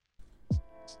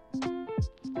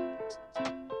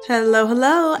Hello,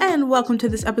 hello, and welcome to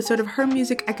this episode of Her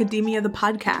Music Academia, the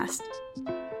podcast.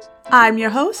 I'm your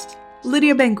host,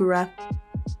 Lydia Bangura.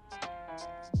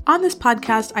 On this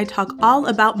podcast, I talk all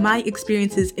about my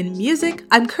experiences in music.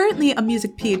 I'm currently a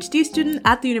music PhD student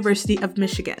at the University of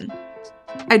Michigan.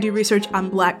 I do research on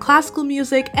Black classical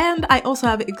music, and I also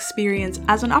have experience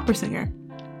as an opera singer.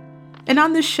 And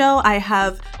on this show, I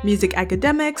have music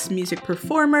academics, music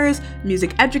performers,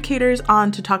 music educators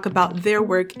on to talk about their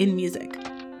work in music.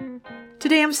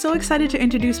 Today, I'm so excited to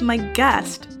introduce my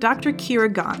guest, Dr.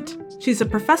 Keira Gaunt. She's a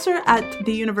professor at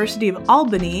the University of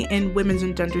Albany in Women's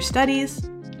and Gender Studies,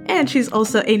 and she's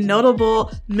also a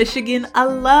notable Michigan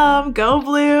alum. Go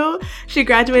Blue! She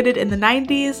graduated in the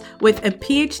 90s with a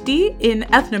PhD in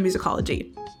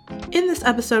ethnomusicology. In this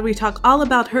episode, we talk all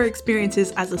about her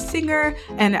experiences as a singer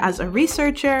and as a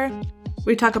researcher.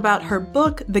 We talk about her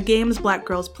book, The Games Black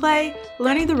Girls Play,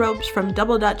 Learning the Ropes from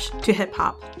Double Dutch to Hip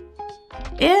Hop.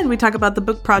 And we talk about the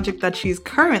book project that she's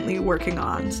currently working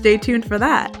on. Stay tuned for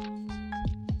that.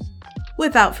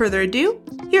 Without further ado,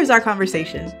 here's our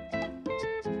conversation.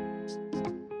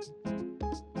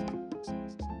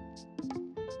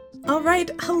 All right,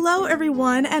 hello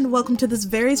everyone, and welcome to this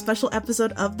very special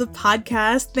episode of the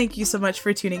podcast. Thank you so much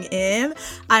for tuning in.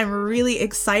 I'm really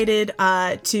excited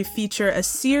to feature a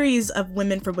series of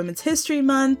Women for Women's History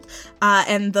Month,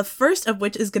 and the first of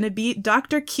which is going to be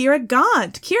Dr. Keira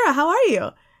Gaunt. Keira, how are you?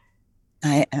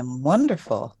 I am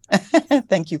wonderful.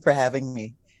 Thank you for having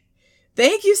me.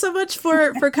 Thank you so much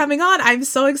for coming on. I'm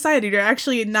so excited. You're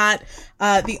actually not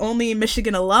the only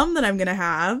Michigan alum that I'm going to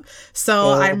have,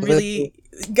 so I'm really...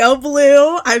 Go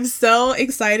Blue! I'm so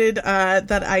excited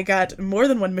that I got more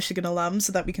than one Michigan alum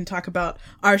so that we can talk about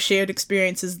our shared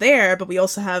experiences there, but we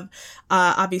also have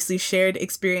obviously shared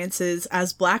experiences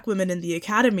as Black women in the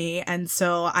academy, and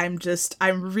so I'm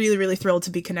really, really thrilled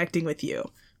to be connecting with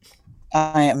you.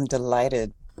 I am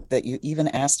delighted that you even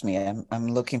asked me. I'm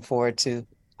looking forward to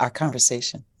our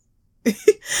conversation.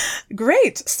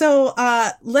 Great. So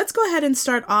let's go ahead and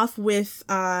start off with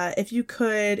if you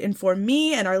could inform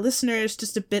me and our listeners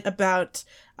just a bit about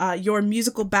your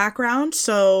musical background.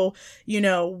 So,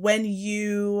 when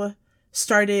you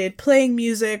started playing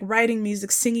music, writing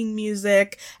music, singing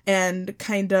music, and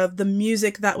kind of the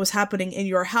music that was happening in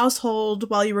your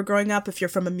household while you were growing up, if you're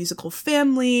from a musical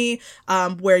family,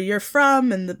 where you're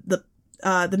from, and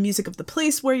the music of the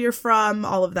place where you're from,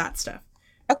 all of that stuff.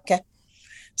 Okay.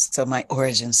 So my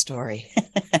origin story.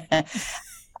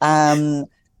 I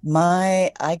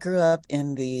grew up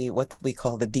in what we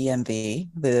call the DMV,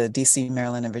 the DC,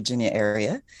 Maryland, and Virginia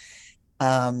area.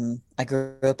 I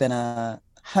grew up in a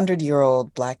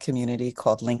 100-year-old Black community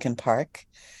called Lincoln Park,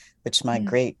 which my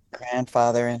great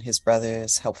grandfather and his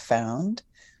brothers helped found.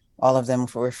 All of them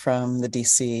were from the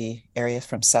DC area,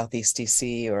 from Southeast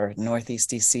DC or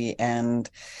Northeast DC, and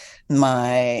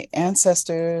my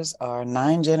ancestors are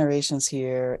 9 generations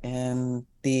here in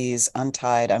these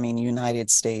United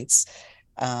States,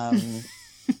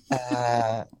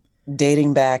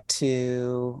 dating back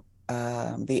to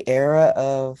the era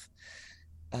of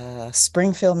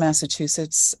Springfield,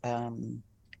 Massachusetts, and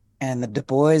the Du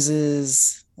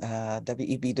Boises,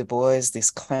 W.E.B. Du Bois, this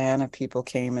clan of people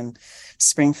came in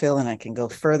Springfield, and I can go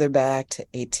further back to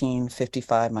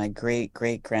 1855. My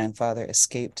great-great-grandfather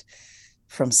escaped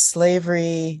from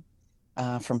slavery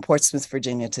from Portsmouth,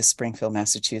 Virginia to Springfield,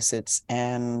 Massachusetts.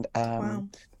 And Wow.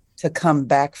 to come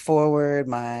back forward,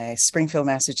 my Springfield,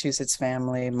 Massachusetts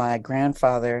family, my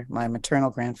maternal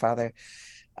grandfather,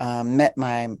 met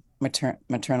my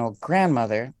maternal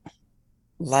grandmother,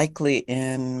 likely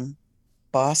in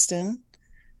Boston,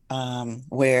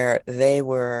 where they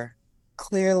were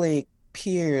clearly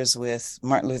peers with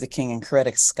Martin Luther King and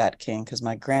Coretta Scott King, because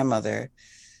my grandmother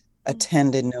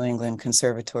attended New England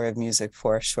Conservatory of Music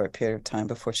for a short period of time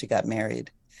before she got married.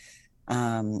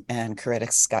 And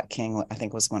Coretta Scott King, I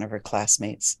think, was one of her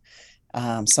classmates.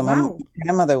 So my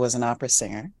grandmother was an opera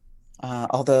singer,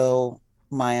 although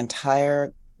I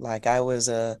was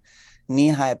a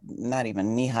not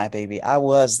even knee-high baby. I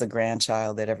was the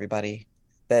grandchild that everybody,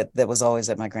 that was always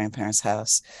at my grandparents'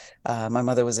 house. My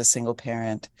mother was a single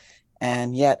parent,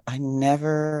 and yet I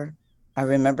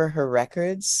remember her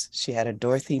records. She had a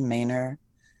Dorothy Maynor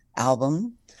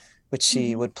album, which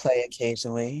she would play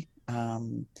occasionally.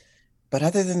 But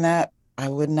other than that, I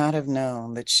would not have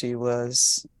known that she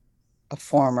was a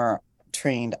former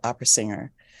trained opera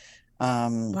singer.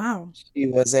 Wow. She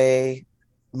was a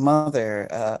mother,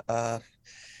 a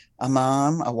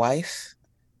mom, a wife,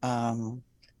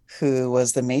 who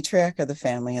was the matriarch of the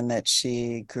family, and that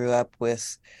she grew up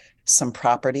with some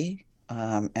property.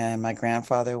 And my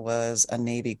grandfather was a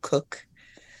Navy cook.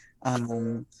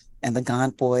 Um, and the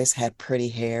Gaunt Boys had pretty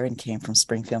hair and came from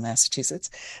Springfield, Massachusetts.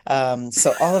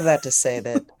 So all of that to say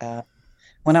that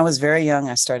when I was very young,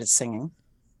 I started singing.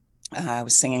 I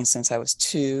was singing since I was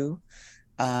 2.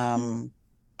 Um,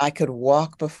 I could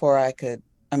walk before I could,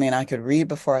 I mean, I could read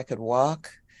before I could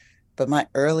walk, but my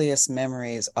earliest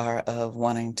memories are of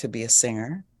wanting to be a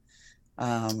singer,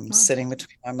 Wow. sitting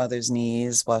between my mother's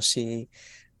knees while she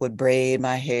would braid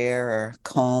my hair or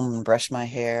comb and brush my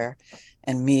hair,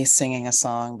 and me singing a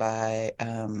song by,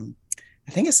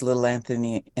 I think it's Little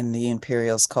Anthony and the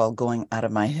Imperials called Going Out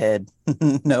of My Head.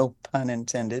 No pun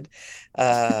intended.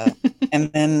 Uh,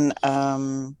 and then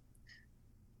I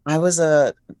was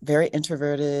a very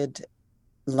introverted,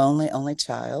 lonely only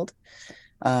child.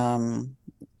 Um,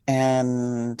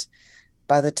 and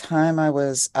by the time I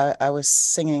was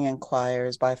singing in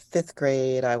choirs. By 5th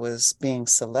grade, I was being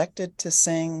selected to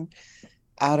sing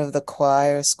out of the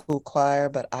choir, school choir,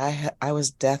 but I was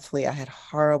deathly, I had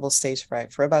horrible stage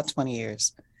fright for about 20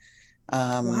 years.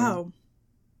 Um, Wow.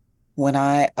 when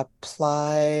I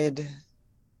applied,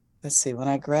 let's see, when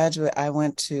I graduated, I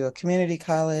went to a community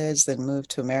college, then moved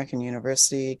to American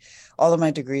University. All of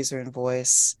my degrees are in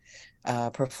voice,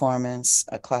 performance,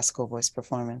 classical voice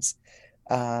performance.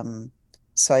 Um,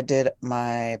 so I did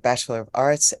my Bachelor of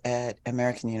Arts at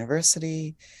American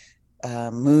University,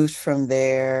 moved from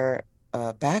there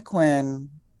back when,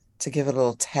 to give a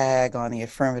little tag on the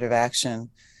affirmative action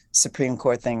Supreme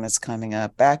Court thing that's coming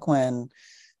up, back when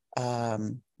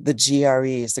the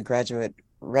GREs, the graduate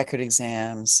record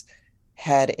exams,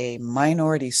 had a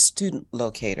minority student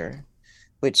locator,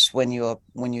 which when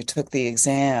you took the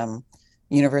exam,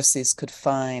 universities could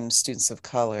find students of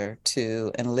color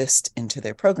to enlist into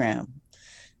their program.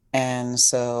 And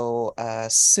so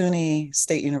SUNY,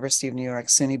 State University of New York,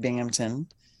 SUNY Binghamton,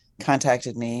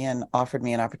 contacted me and offered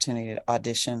me an opportunity to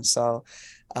audition. So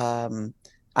um,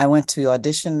 I went to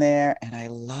audition there and I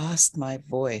lost my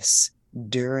voice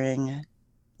during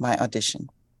my audition.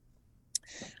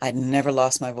 I'd never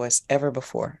lost my voice ever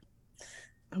before.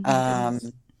 Oh my Um,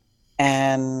 goodness.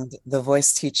 and the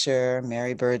voice teacher,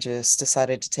 Mary Burgess,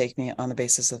 decided to take me on the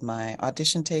basis of my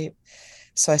audition tape.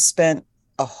 So I spent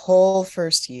a whole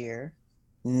first year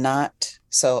not,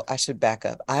 so I should back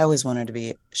up. I always wanted to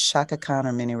be Shaka Khan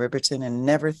or Minnie Riperton and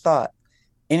never thought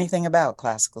anything about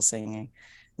classical singing.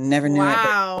 Never knew it, but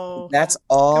Wow. that's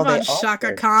all Come they on, Shaka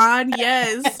offered. Khan.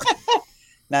 Yes.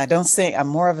 Now, I don't sing, I'm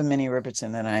more of a Minnie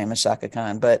Riperton than I am a Shaka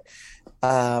Khan, but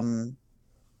um,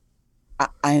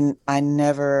 I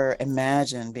never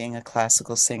imagined being a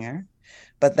classical singer,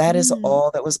 but that is Mm,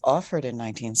 all that was offered in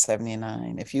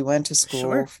 1979. If you went to school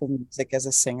sure. for music as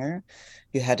a singer,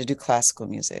 you had to do classical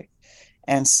music.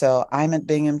 And so I'm at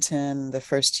Binghamton the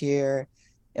first year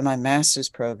in my master's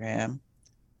program,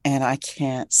 and I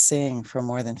can't sing for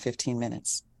more than 15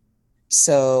 minutes.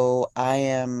 So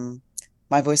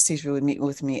my voice teacher would meet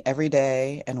with me every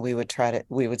day and we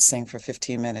would sing for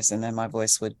 15 minutes and then my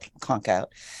voice would conk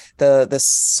out. The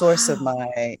source of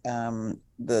Wow.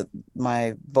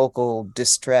 my vocal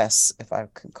distress, if I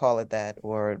could call it that,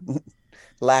 or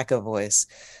lack of voice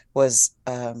was,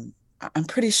 I'm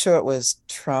pretty sure it was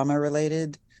trauma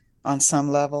related on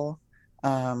some level.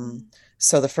 Um,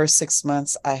 so the first 6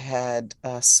 months I had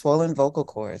swollen vocal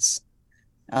cords,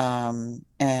 and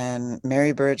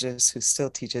Mary Burgess, who still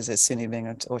teaches at SUNY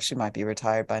Binghamton, or she might be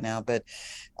retired by now, but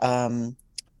um,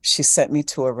 she sent me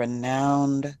to a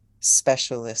renowned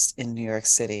specialist in New York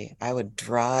City. I would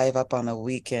drive up on the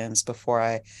weekends before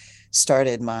I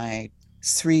started my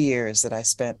 3 years that I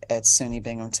spent at SUNY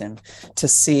Binghamton to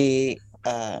see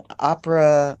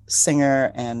opera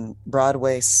singer and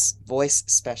Broadway voice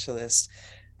specialist.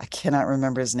 I cannot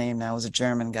remember his name now. It was a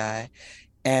German guy,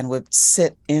 and would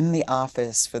sit in the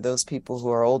office for those people who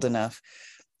are old enough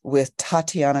with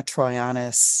Tatiana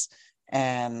Troyanis,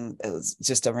 and it was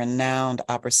just a renowned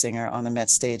opera singer on the Met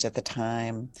stage at the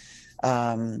time.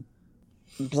 Um,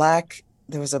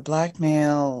 there was a black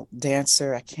male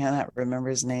dancer, I cannot remember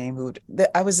his name,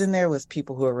 I was in there with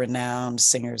people who are renowned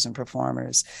singers and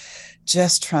performers,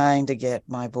 just trying to get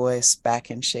my voice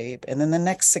back in shape. And then the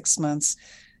next 6 months,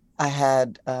 I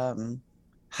had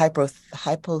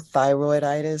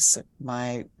hypothyroiditis.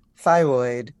 My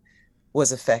thyroid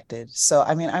was affected. So,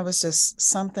 I mean,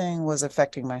 something was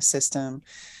affecting my system.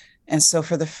 And so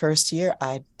for the first year,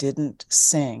 I didn't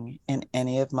sing in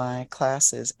any of my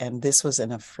classes. And this was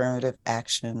an affirmative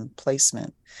action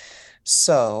placement.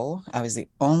 So I was the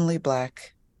only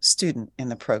Black student in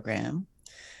the program.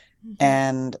 Mhm.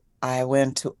 And I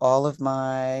went to all of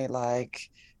my like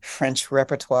French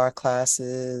repertoire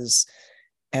classes,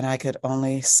 and I could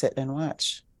only sit and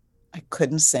watch. I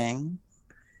couldn't sing.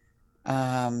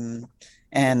 Um,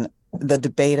 and the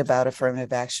debate about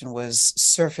affirmative action was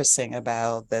surfacing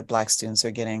about that Black students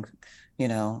are getting, you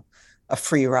know, a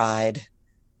free ride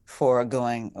for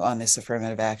going on this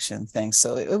affirmative action thing.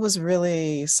 So it was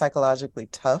really psychologically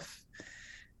tough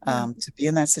Yeah. to be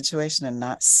in that situation and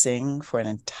not sing for an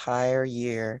entire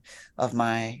year of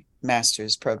my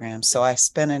master's program. So I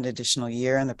spent an additional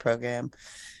year in the program.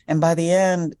 And by the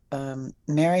end,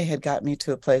 Mary had got me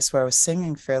to a place where I was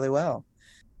singing fairly well.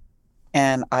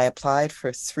 And I applied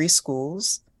for three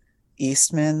schools: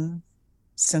 Eastman,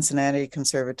 Cincinnati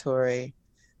Conservatory,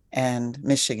 and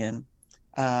Michigan.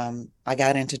 I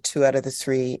got into two out of the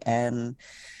three. And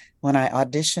when I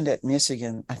auditioned at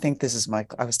Michigan, I think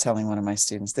I was telling one of my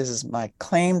students, this is my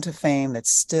claim to fame that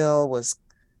still was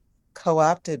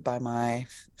co-opted by my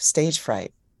stage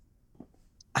fright.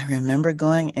 I remember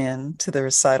going into the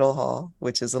recital hall,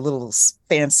 which is a little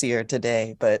fancier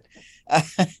today, but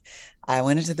I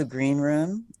went into the green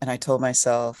room and I told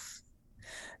myself,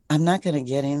 I'm not going to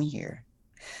get in here.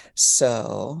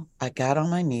 So I got on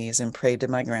my knees and prayed to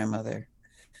my grandmother.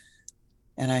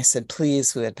 And I said,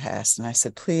 please, who had passed. And I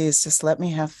said, please just let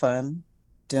me have fun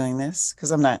doing this.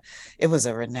 Because it was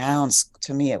a renowned,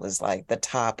 to me, it was like the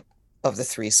top of the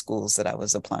three schools that I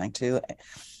was applying to.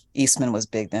 Eastman was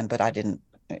big then, but I didn't,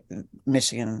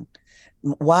 Michigan.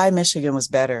 Why Michigan was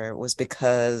better was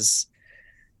because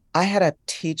I had a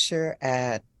teacher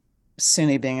at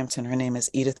SUNY Binghamton. Her name is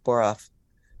Edith Boroff.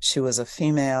 She was a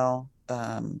female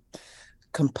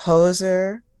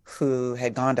composer who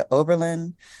had gone to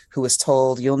Oberlin, who was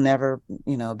told, you'll never,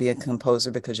 be a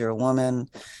composer because you're a woman,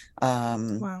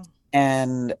 um, Wow.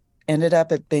 and ended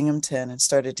up at Binghamton and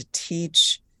started to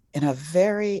teach in a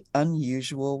very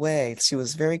unusual way. She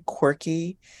was very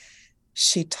quirky.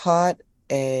 She taught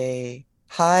a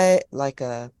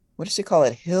what did she call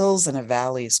it? Hills and a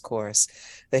Valleys course.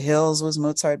 The hills was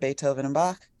Mozart, Beethoven, and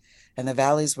Bach, and the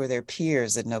valleys were their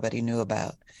peers that nobody knew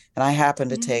about. And I happened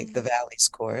to take the Mm. Valleys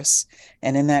course.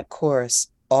 And in that course,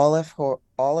 all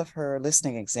of her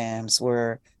listening exams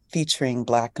were featuring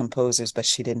Black composers, but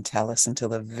she didn't tell us until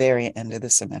the very end of the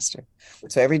semester.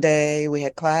 So every day we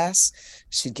had class,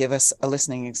 she'd give us a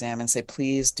listening exam and say,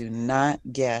 please do not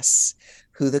guess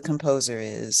who the composer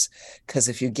is, because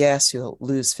if you guess, you'll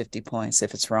lose 50 points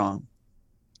if it's wrong.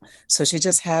 So she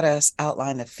just had us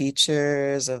outline the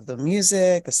features of the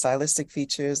music, the stylistic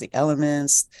features, the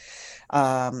elements.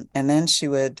 And then she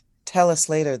would tell us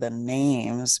later the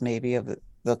names, maybe, of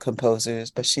the composers,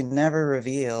 but she never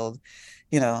revealed,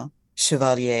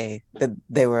 Chevalier, that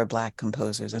they were Black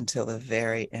composers until the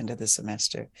very end of the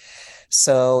semester.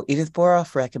 So Edith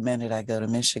Boroff recommended I go to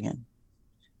Michigan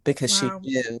because she Wow.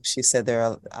 knew. She said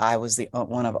I was the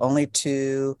one of only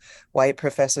two white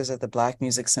professors at the Black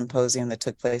Music Symposium that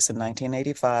took place in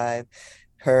 1985,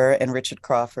 her and Richard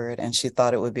Crawford, and she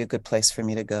thought it would be a good place for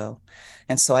me to go.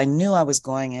 And so I knew I was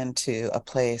going into a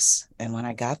place, and when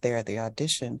I got there at the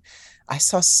audition, I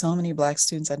saw so many Black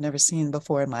students I'd never seen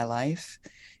before in my life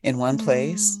in one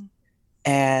place, Mm.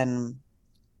 and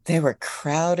they were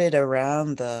crowded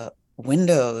around the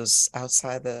windows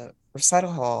outside the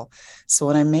recital hall. So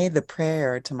when I made the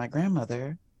prayer to my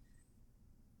grandmother,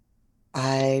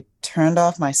 I turned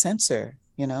off my censor.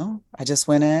 I just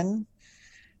went in.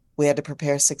 We had to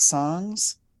prepare six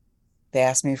songs. They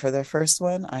asked me for their first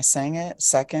one. I sang it.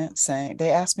 Second, sang.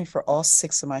 They asked me for all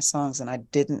six of my songs, and I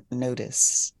didn't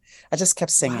notice. I just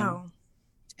kept singing. Wow.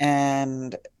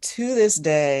 And to this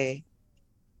day,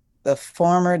 the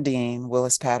former dean,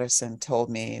 Willis Patterson, told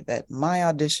me that my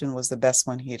audition was the best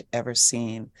one he'd ever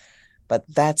seen. But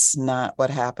that's not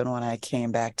what happened when I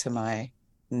came back to my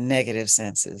negative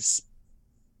senses.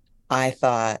 I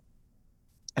thought,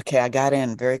 okay, I got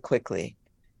in very quickly,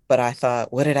 but I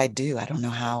thought, what did I do? I don't know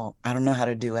how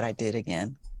to do what I did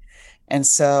again. And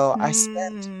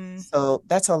Mm. so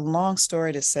that's a long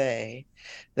story to say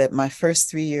that my first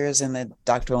 3 years in the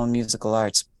doctoral and musical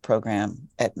arts program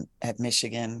at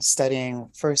Michigan, studying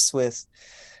first with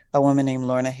a woman named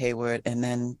Lorna Hayward, and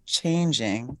then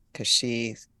changing because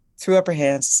she threw up her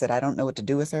hands and said, I don't know what to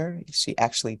do with her. She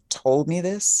actually told me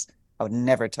this. I would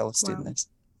never tell a student Wow. this.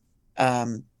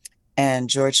 Um, and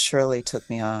George Shirley took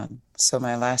me on. So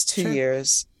my last two Sure.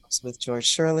 years was with George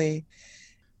Shirley.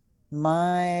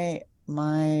 My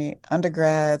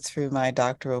undergrad through my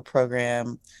doctoral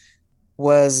program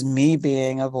was me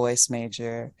being a voice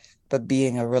major, but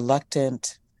being a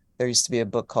reluctant. There used to be a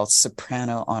book called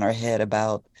Soprano on Our Head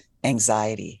about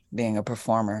anxiety, being a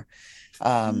performer.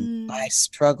 I Mm.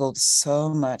 struggled so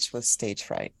much with stage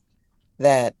fright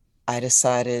that I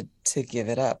decided to give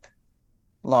it up.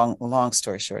 Long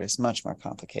story short, it's much more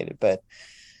complicated, but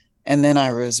and then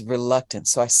I was reluctant.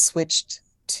 So I switched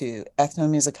to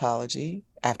ethnomusicology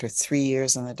after 3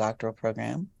 years in the doctoral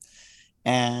program.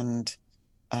 And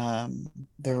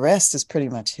the rest is pretty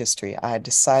much history. I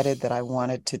decided that I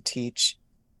wanted to teach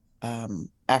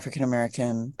African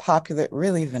American popular,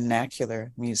 really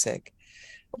vernacular music,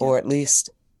 or at least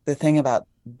the thing about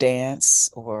dance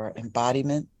or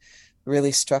embodiment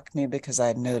really struck me because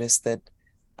I noticed that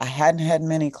I hadn't had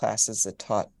many classes that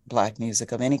taught Black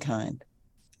music of any kind.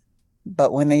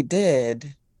 But when they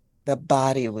did, the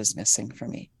body was missing for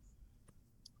me.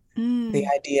 The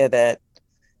idea that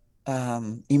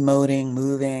emoting,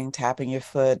 moving, tapping your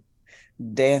foot,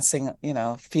 dancing,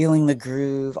 feeling the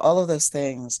groove, all of those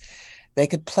things. They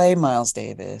could play Miles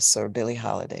Davis or Billie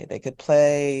Holiday. They could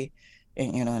play,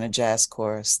 in a jazz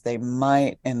chorus. They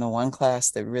might, in the one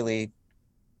class that really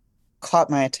caught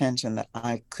my attention that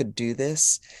I could do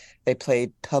this, they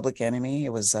played Public Enemy.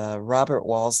 It was Robert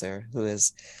Walzer, who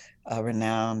is a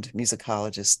renowned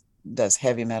musicologist, does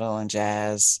heavy metal and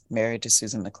jazz, married to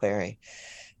Susan McClary.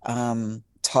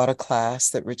 Taught a class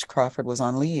that Rich Crawford was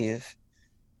on leave.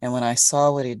 And when I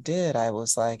saw what he did, I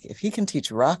was like, if he can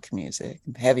teach rock music,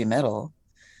 heavy metal,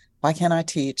 why can't I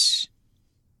teach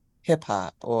hip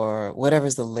hop or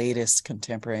whatever's the latest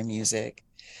contemporary music?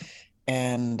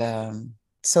 And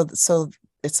so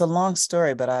it's a long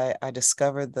story, but I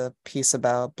discovered the piece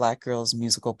about Black Girls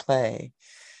Musical Play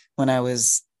when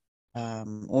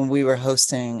we were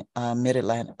hosting a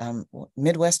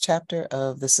Midwest chapter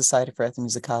of the Society for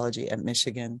Ethnomusicology at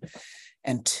Michigan.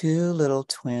 And two little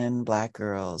twin Black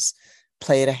girls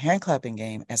played a hand clapping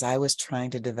game as I was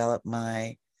trying to develop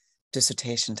my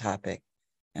dissertation topic.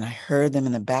 And I heard them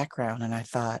in the background and I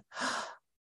thought,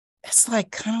 it's like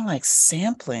kind of like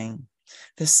sampling.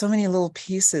 There's so many little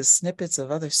pieces, snippets of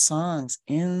other songs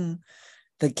in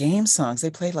the game songs.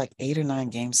 They played like 8 or 9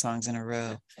 game songs in a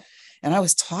row. And I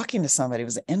was talking to somebody, it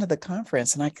was the end of the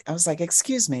conference. And I was like,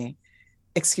 excuse me,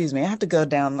 I have to go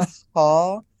down the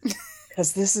hall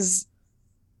because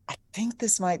I think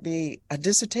this might be a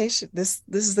dissertation. This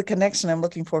is the connection I'm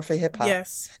looking for hip hop.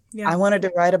 Yes. Yeah. I wanted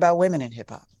to write about women in hip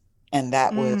hop. And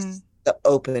that was the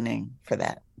opening for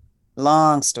that.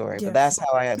 Long story, but that's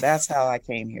how I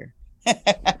came here.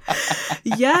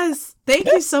 Yes. Thank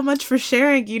you so much for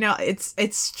sharing.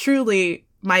 It's truly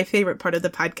my favorite part of the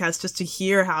podcast, just to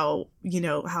hear how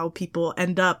people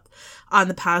end up on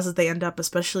the paths that they end up,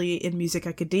 especially in music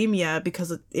academia,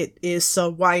 because it is so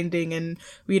winding and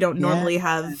we don't normally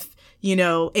have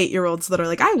 8-year-olds that are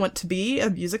like, I want to be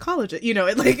a musicologist.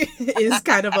 It is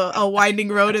kind of a winding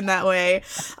road in that way.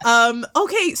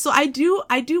 Okay, so I do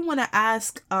want to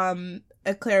ask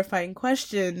a clarifying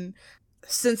question,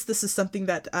 since this is something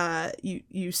that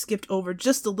you skipped over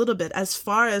just a little bit, as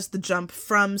far as the jump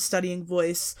from studying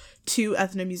voice to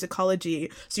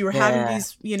ethnomusicology. So you were having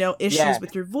these, issues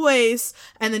with your voice.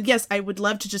 And then, yes, I would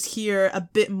love to just hear a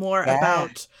bit more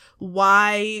about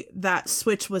why that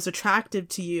switch was attractive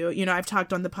to you. I've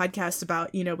talked on the podcast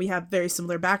about, we have very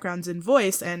similar backgrounds in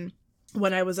voice, and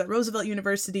when I was at Roosevelt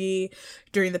University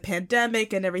during the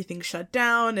pandemic and everything shut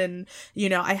down, and,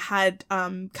 I had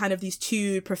kind of these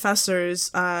two professors,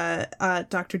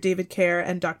 Dr. David Kerr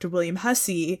and Dr. William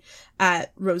Hussey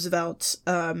at Roosevelt,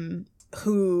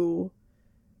 who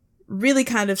really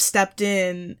kind of stepped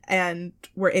in and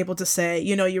were able to say,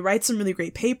 you write some really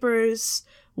great papers.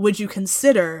 Would you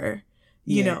consider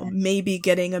maybe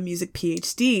getting a music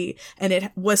PhD? And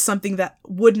it was something that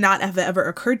would not have ever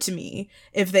occurred to me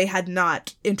if they had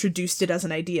not introduced it as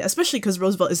an idea, especially because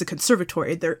Roosevelt is a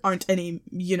conservatory. There aren't any,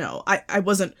 I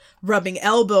wasn't rubbing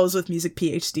elbows with music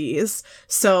PhDs.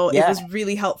 So it was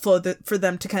really helpful for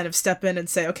them to kind of step in and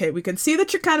say, okay, we can see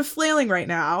that you're kind of flailing right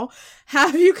now.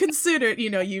 Have you considered,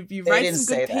 you write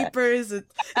some good papers.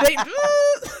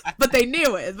 But they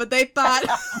knew it, but they thought...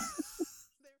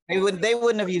 They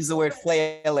wouldn't have used the word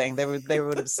flailing. They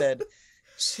would have said,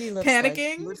 she looks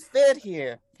panicking. Like she would fit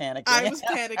here. Panicking. I was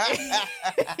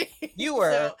panicking. You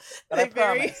were, so but I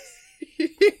promise.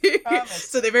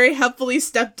 So they very helpfully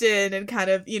stepped in and kind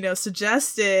of,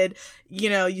 suggested,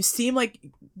 you seem like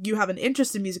you have an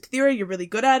interest in music theory. You're really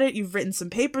good at it. You've written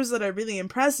some papers that are really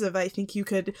impressive. I think you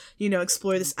could,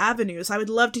 explore this avenue. So I would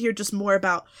love to hear just more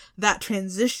about that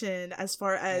transition, as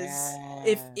far as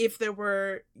if there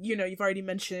were, you've already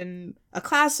mentioned a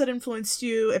class that influenced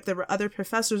you, if there were other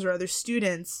professors or other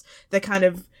students that kind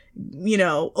of,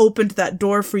 opened that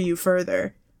door for you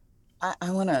further.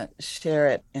 I want to share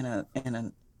it in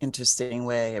an interesting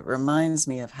way. It reminds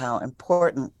me of how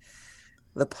important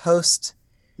the post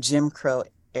Jim Crow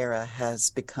era has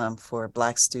become for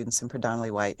Black students in predominantly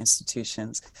white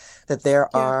institutions, that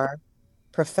there are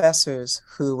professors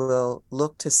who will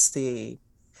look to see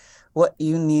what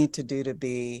you need to do to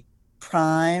be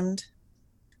primed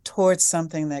towards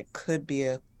something that could be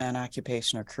an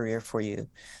occupation or career for you,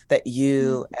 that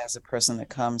you, as a person that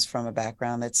comes from a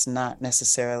background that's not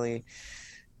necessarily,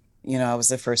 I was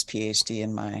the first PhD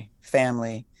in my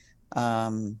family,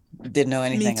 didn't know Me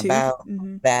anything too. about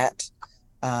Mm-hmm. that.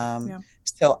 Yeah.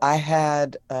 So I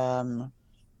had,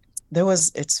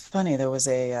 it's funny, there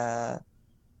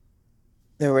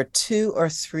were two or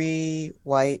three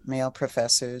white male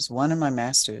professors, one in my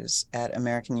master's at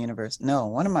American University, no,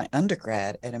 one in my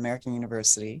undergrad at American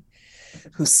University,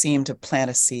 who seemed to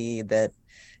plant a seed that,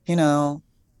 you know,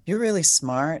 you're really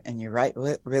smart and you write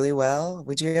really well.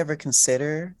 Would you ever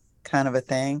consider kind of a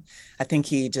thing? I think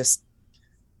he just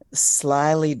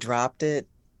slyly dropped it,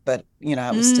 but,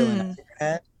 I was still in Mm.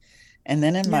 undergrad. And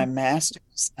then in Yeah. my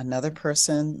master's, another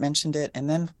person mentioned it. And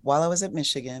then while I was at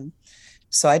Michigan,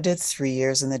 so I did 3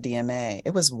 years in the DMA.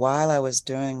 It was while I was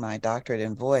doing my doctorate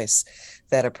in voice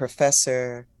that a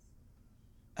professor,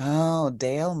 oh,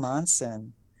 Dale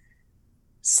Monson,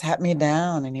 sat me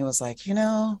down and he was like, you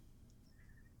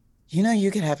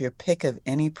could have your pick of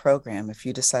any program if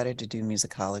you decided to do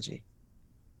musicology.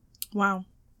 Wow.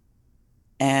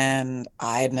 And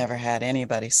I had never had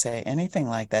anybody say anything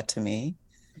like that to me,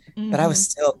 but I was Mm-hmm.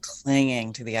 still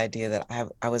clinging to the idea that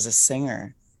I was a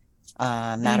singer,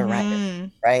 not a writer, Mm-hmm.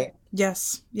 right?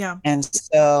 Yes. Yeah. And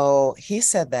so he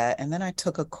said that. And then I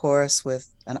took an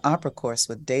opera course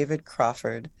with David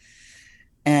Crawford.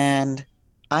 And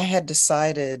I had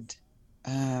decided,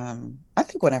 I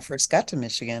think when I first got to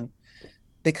Michigan,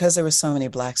 because there were so many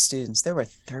Black students, there were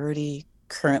 30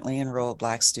 currently enrolled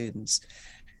Black students.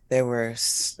 There were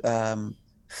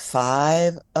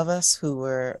 5 of us who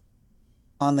were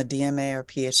on the DMA or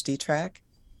PhD track.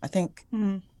 I think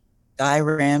Mm-hmm. Guy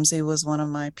Ramsey was one of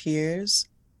my peers.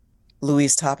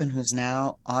 Louise Toppin, who's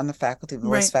now on the faculty,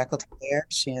 voice Right. faculty there,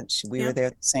 we were Yeah. there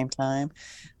at the same time.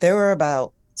 There were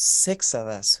about 6 of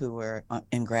us who were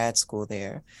in grad school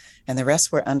there, and the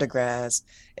rest were undergrads.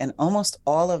 And almost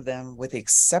all of them, with the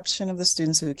exception of the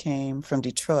students who came from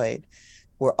Detroit,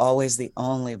 were always the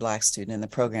only Black student in the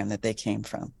program that they came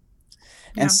from.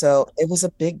 And Yeah. so it was a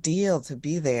big deal to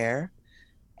be there.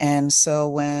 And so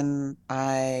when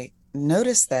I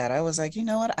noticed that, I was like, you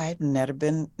know what? I'd never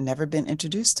been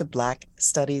introduced to Black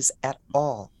studies at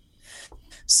all.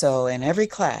 So in every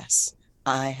class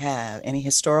I have, any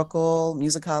historical,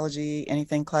 musicology,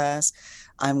 anything class,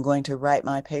 I'm going to write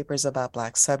my papers about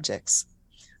Black subjects.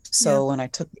 Yeah. So when I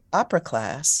took the opera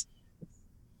class,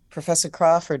 Professor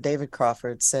Crawford, David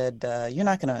Crawford, said, you're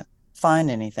not going to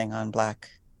find anything on Black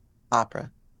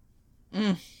opera.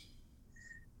 Mm.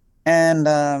 And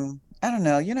I don't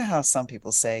know, you know how some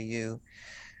people say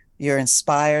you're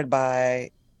inspired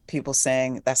by people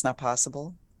saying that's not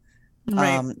possible.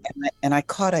 Right. And I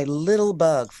caught a little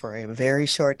bug for a very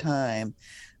short time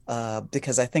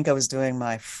because I think I was doing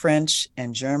my French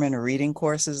and German reading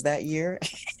courses that year.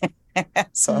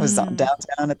 So I was Mm.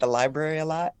 downtown at the library a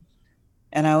lot.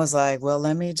 And I was like, well,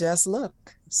 let me just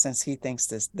look since he thinks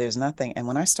there's nothing. And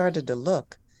when I started to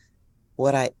look,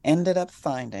 what I ended up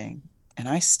finding, and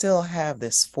I still have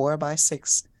this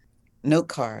 4x6 note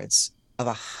cards of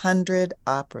 100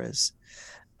 operas.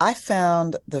 I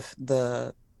found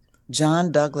the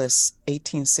John Douglas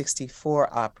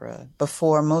 1864 opera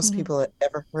before most Mm-hmm. people had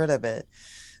ever heard of it.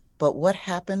 But what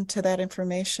happened to that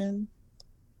information?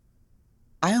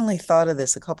 I only thought of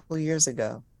this a couple of years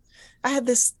ago. I had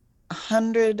this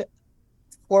 100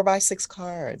 4x6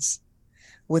 cards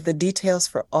with the details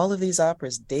for all of these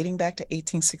operas dating back to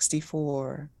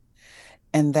 1864.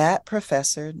 And that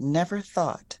professor never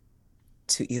thought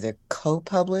to either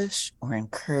co-publish or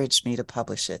encourage me to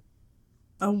publish it.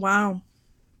 Oh, wow.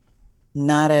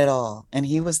 Not at all. And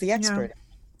he was the Yeah. expert.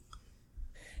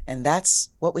 And that's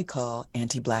what we call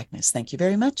anti-Blackness. Thank you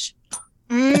very much.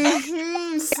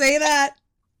 Mm-hmm. Say that.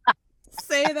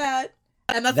 Say that.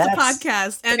 And that's the That's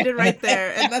podcast. End it right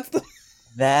there. And that's the.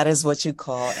 that is what you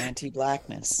call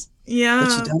anti-Blackness. That you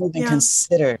Yeah. don't even Yeah.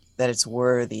 consider that it's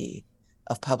worthy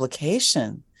of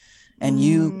publication. And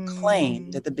you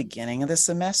claimed Mm. at the beginning of the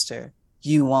semester,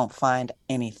 you won't find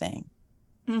anything.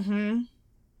 Mm-hmm.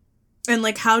 And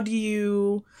like, how do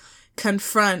you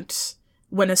confront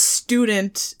when a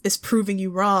student is proving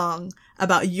you wrong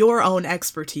about your own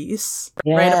expertise,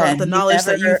 right? Yeah, About and the knowledge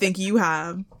that you think you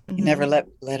have. he Mm-hmm. never let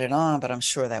it on, but I'm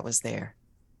sure that was there,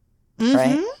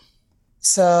 right? Mm-hmm.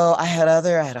 So I had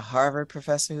a Harvard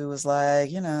professor who was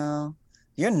like,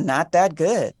 you're not that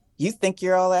good. You think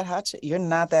you're all that hot shit. You're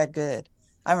not that good.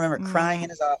 I remember crying in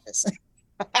his office.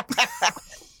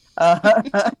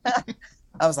 Uh,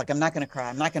 I was like, I'm not going to cry.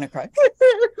 I'm not going to cry.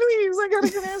 Please, I got to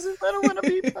get answers. I don't want to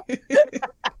be.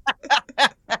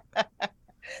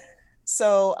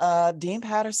 So Dean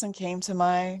Patterson came to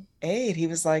my aid. He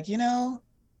was like,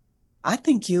 I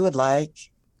think you would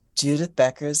like Judith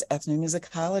Becker's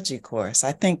ethnomusicology course.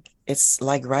 I think it's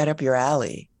like right up your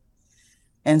alley.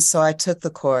 And so I took the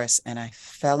course and I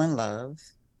fell in love.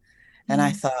 And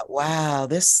I thought, wow,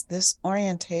 this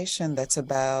orientation that's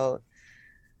about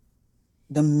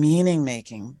the meaning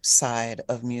making side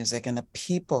of music and the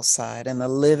people side and the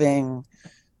living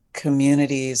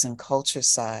communities and culture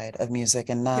side of music,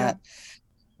 and not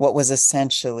what was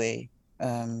essentially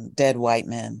dead white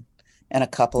men and a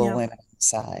couple of women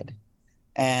side.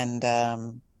 And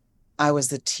I was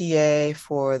the TA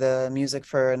for the music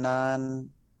for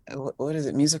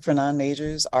music for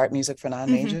non-majors, art music for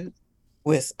non-majors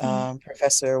with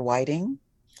Professor Whiting.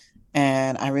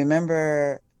 And I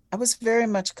remember I was very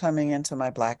much coming into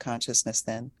my Black consciousness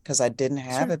then, because I didn't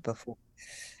have it before.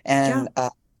 And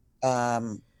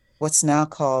what's now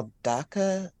called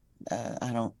DACA,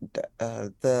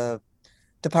 the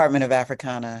Department of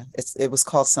Africana, it was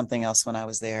called something else when I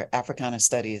was there, Africana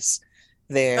Studies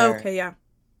there. Okay, yeah.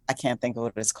 I can't think of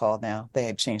what it's called now. They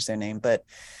had changed their name, but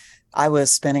I was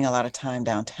spending a lot of time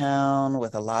downtown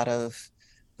with a lot of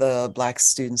the Black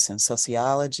students in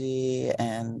sociology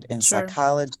and in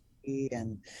psychology.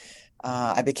 And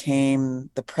I became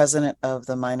the president of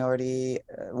the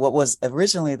what was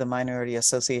originally the Minority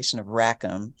Association of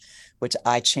Rackham, which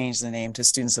I changed the name to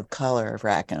Students of Color of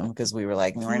Rackham, because we were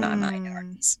like, we're not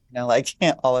minorities.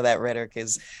 All of that rhetoric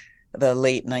is the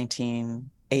late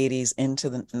 1980s into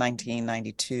the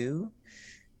 1992.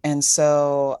 And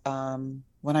so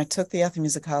when I took the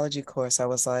ethnomusicology course, I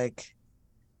was like,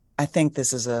 I think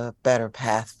this is a better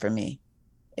path for me.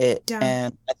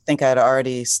 And I think I'd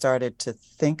already started to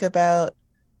think about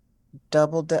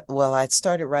I'd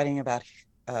started writing about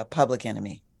Public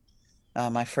Enemy.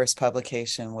 My first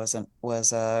publication was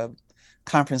a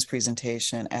conference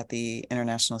presentation at the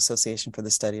International Association for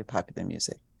the Study of Popular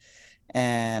Music.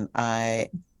 And I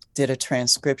did a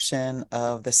transcription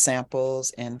of the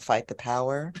samples in Fight the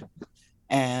Power,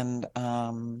 and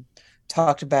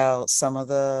talked about some of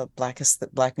the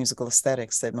Black musical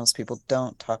aesthetics that most people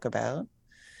don't talk about.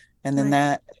 And then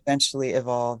that eventually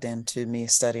evolved into me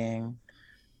studying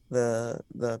the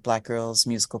Black Girls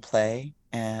musical play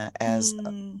as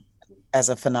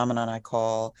a phenomenon I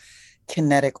call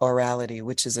kinetic orality,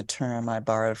 which is a term I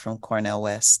borrowed from Cornel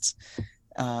West.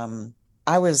 I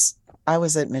was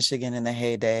at Michigan in the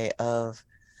heyday of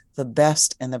the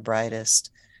best and the brightest.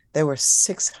 There were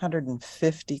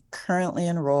 650 currently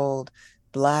enrolled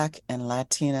Black and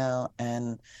Latino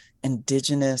and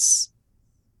Indigenous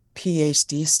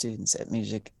PhD students at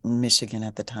Michigan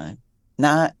at the time.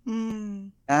 Not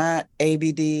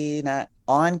ABD, not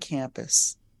on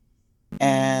campus.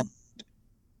 And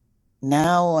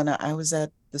now, when I was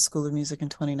at the School of Music in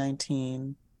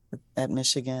 2019 at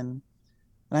Michigan,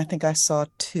 and I think I saw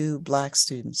 2 Black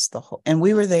students and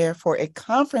we were there for a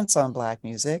conference on Black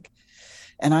music,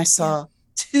 and I saw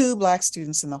 2 Black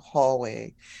students in the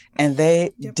hallway, and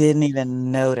they didn't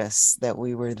even notice that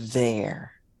we were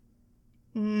there.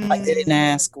 Like, they didn't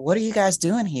ask, what are you guys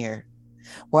doing here?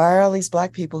 Why are all these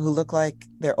Black people who look like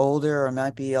they're older or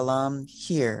might be alum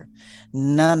here?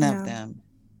 None of them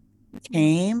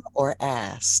came or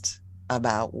asked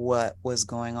about what was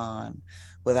going on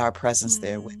with our presence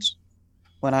there, which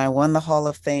when I won the Hall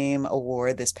of Fame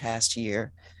award this past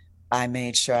year, I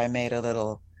made sure I made a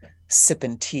little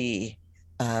sipping tea.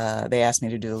 They asked me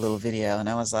to do a little video, and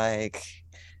I was like,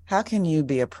 how can you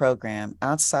be a program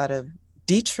outside of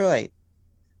Detroit,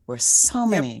 where so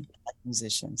many Black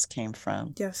musicians came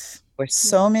from? Yes. Where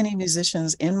so many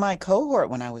musicians in my cohort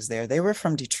when I was there, they were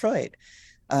from Detroit.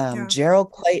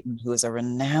 Gerald Clayton, who is a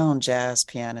renowned jazz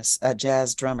pianist,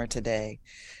 jazz drummer today.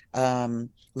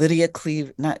 Lydia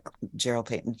Cleaver, not Gerald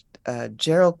Clayton,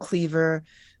 Gerald Cleaver,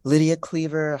 Lydia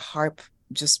Cleaver, harp,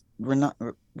 just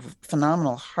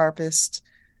phenomenal harpist.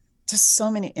 Just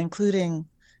so many, including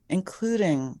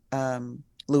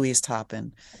Louise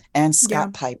Toppin and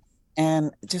Scott Pipe,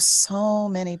 and just so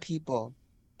many people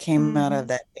came out of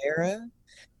that era.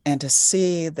 And to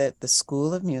see that the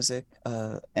School of Music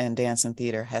and Dance and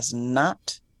Theater has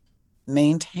not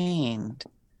maintained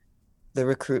the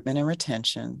recruitment and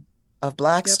retention of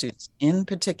Black students, in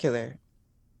particular,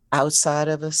 outside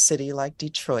of a city like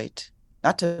Detroit.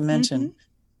 Not to mention,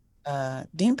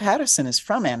 Dean Patterson is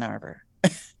from Ann Arbor.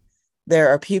 There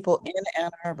are people in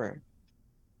Ann Arbor.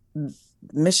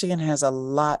 Michigan has a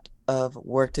lot of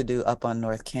work to do up on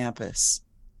North Campus.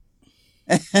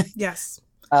 Yes,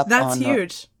 that's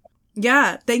huge.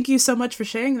 Yeah, thank you so much for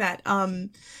sharing that.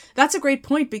 That's a great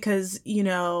point, because,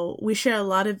 we share a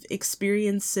lot of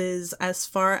experiences as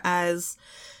far as,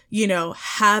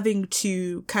 having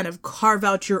to kind of carve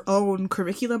out your own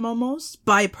curriculum almost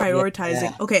by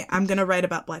prioritizing, okay, I'm going to write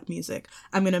about Black music.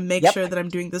 I'm going to make sure that I'm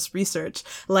doing this research.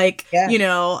 Like,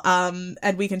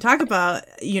 and we can talk about,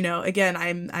 again,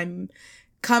 I'm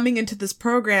coming into this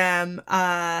program,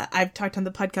 I've talked on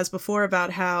the podcast before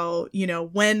about how,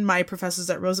 when my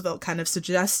professors at Roosevelt kind of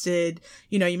suggested,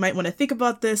 you might want to think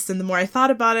about this. And the more I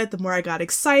thought about it, the more I got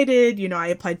excited. I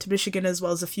applied to Michigan as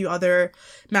well as a few other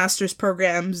master's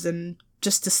programs and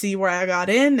just to see where I got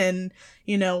in. And,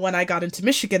 when I got into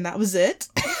Michigan, that was it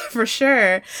for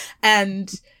sure.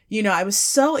 And, I was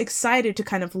so excited to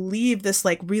kind of leave this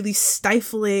like really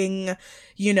stifling,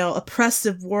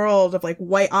 oppressive world of like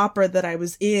white opera that I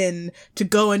was in to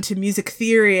go into music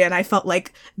theory. And I felt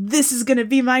like this is going to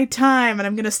be my time and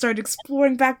I'm going to start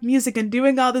exploring Black music and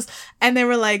doing all this. And they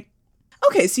were like,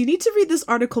 okay, so you need to read this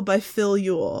article by Phil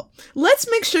Ewell. Let's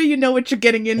make sure you know what you're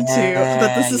getting into,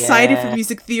 that the Society for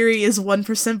Music Theory is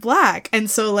 1% Black. And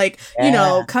so like,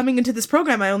 coming into this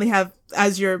program, I only have,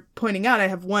 as you're pointing out, I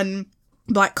have one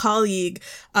Black colleague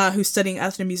who's studying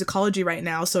ethnomusicology right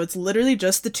now, so it's literally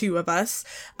just the two of us,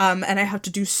 and I have to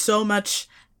do so much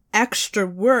extra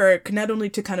work, not only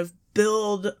to kind of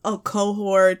build a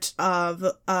cohort of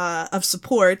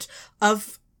support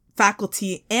of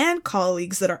faculty and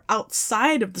colleagues that are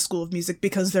outside of the School of Music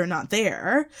because they're not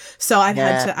there. So I've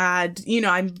had to add,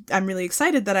 I'm really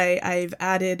excited that I've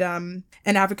added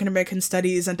an African American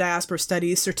Studies and Diaspora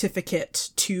Studies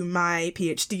certificate to my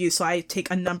PhD. So I take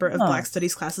a number of Black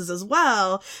Studies classes as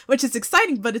well, which is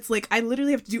exciting, but it's like I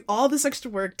literally have to do all this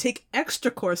extra work, take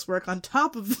extra coursework on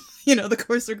top of, the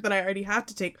coursework that I already have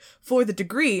to take for the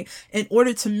degree in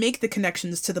order to make the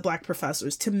connections to the Black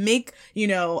professors, to make,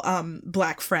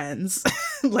 Black friends,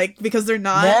 like, because they're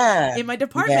not in my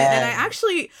department. And I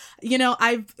actually,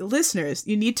 listeners,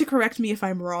 you need to correct me if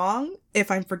I'm wrong, if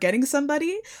I'm forgetting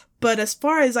somebody. But as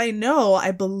far as I know,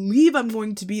 I believe I'm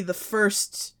going to be the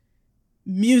first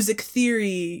music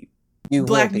theory,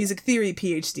 Black music theory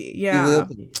PhD. Yeah. You will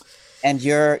be. And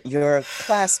your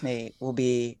classmate will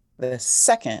be the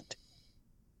second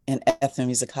in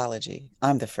ethnomusicology.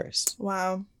 I'm the first.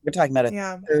 Wow. We're talking about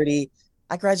 30.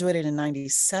 I graduated in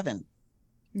 97.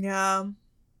 Yeah.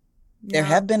 There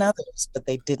have been others, but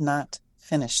they did not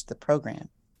finish the program.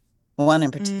 One in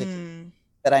particular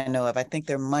that I know of. I think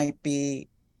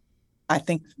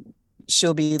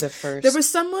she'll be the first. There was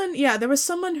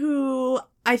someone who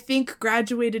I think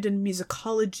graduated in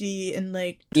musicology in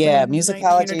like 2019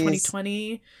 or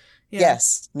 2020. Yeah.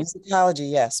 Yes, musicology,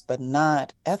 yes, but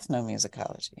not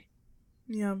ethnomusicology.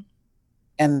 Yeah.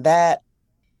 And that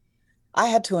I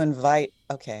had to invite,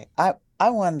 I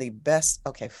won the best,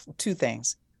 two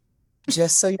things.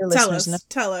 Just so your listeners know.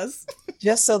 Tell us.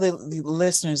 Just so the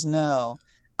listeners know,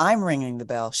 I'm ringing the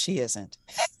bell. She isn't.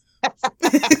 I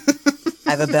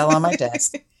have a bell on my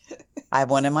desk. I have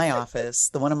one in my office.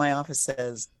 The one in my office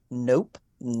says, nope,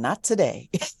 not today.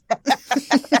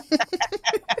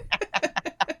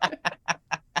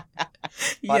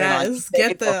 Yes,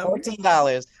 get them. For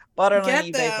 $14. Bought it on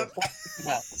eBay for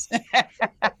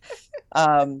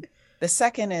 $14. The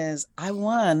second is I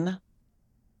won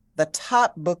the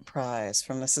top book prize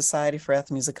from the Society for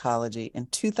Ethnomusicology in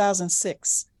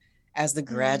 2006 as the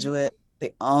graduate,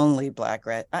 the only Black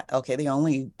the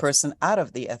only person out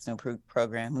of the ethno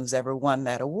program who's ever won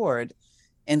that award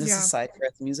in the Society for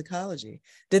Ethnomusicology.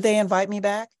 Did they invite me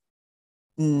back?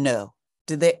 No.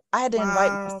 Did they? I had to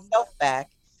invite myself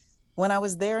back. When I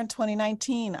was there in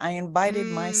 2019, I invited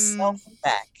myself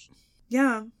back.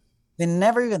 Yeah. They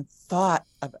never even thought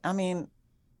of,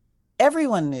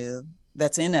 everyone knew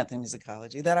that's in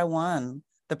ethnomusicology that I won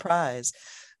the prize,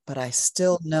 but I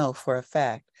still know for a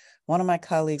fact, one of my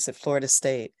colleagues at Florida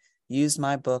State used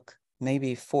my book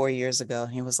maybe 4 years ago.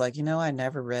 He was like, I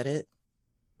never read it.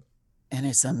 And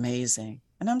it's amazing.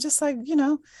 And I'm just like,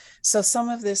 so some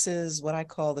of this is what I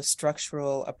call the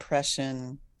structural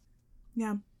oppression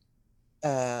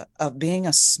of being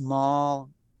a small,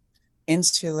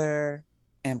 insular,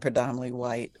 and predominantly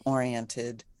white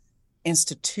oriented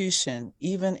institution,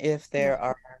 even if there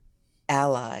are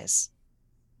allies.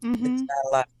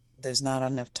 There's not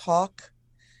enough talk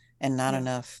and not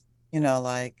enough,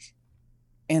 like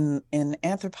in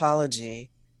anthropology,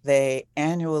 they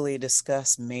annually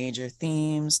discuss major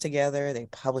themes together. They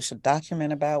publish a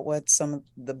document about what some of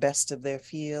the best of their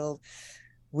field.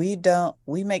 We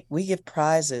give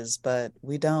prizes, but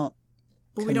we don't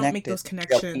make those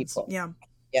connections. Yeah.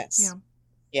 Yes. Yeah.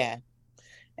 Yeah.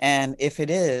 And if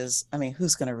it is,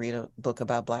 who's going to read a book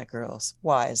about Black girls?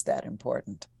 Why is that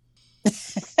important?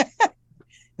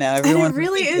 Now everyone. And it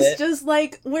really is just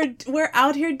like we're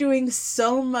out here doing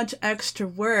so much extra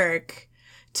work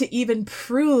to even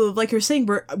prove, like you're saying,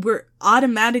 we're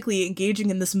automatically engaging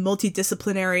in this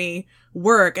multidisciplinary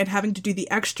work and having to do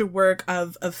the extra work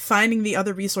of finding the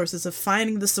other resources, of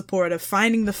finding the support, of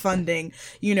finding the funding,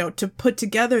 you know, to put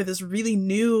together this really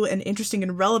new and interesting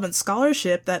and relevant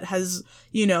scholarship that has,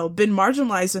 you know, been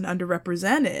marginalized and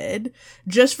underrepresented,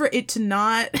 just for it to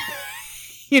not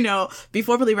you know, be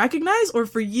formally recognized, or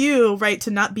for you, right,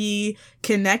 to not be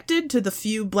connected to the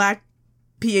few Black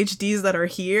PhDs that are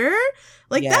here.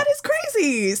 Like, Yeah. that is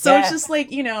crazy. So it's just like,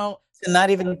 you know, to not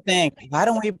even think, why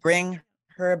don't we bring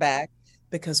her back?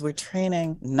 Because we're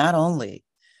training not only,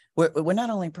 we're not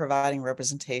only providing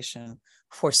representation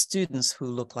for students who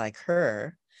look like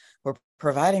her, we're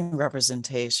providing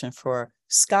representation for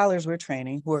scholars we're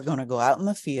training who are going to go out in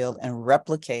the field and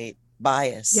replicate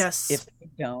bias yes, if they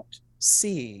don't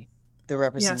see the yes,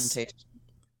 representation,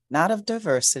 not of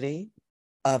diversity,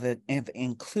 of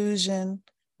inclusion.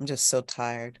 I'm just so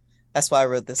tired. That's why I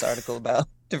wrote this article about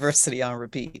diversity on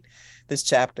repeat, this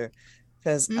chapter.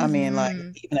 Because I mean, like,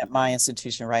 even at my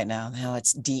institution right now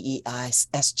it's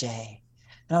DEISJ.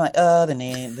 And I'm like, oh, the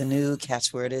new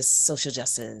catchword is social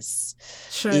justice.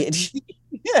 sure. DEISJ.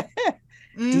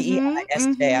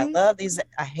 I love these.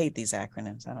 I hate these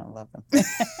acronyms. I don't love them.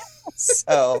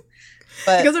 So,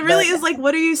 because it really is like,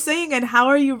 what are you saying, and how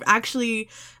are you actually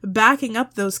backing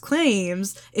up those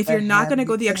claims if you're not going to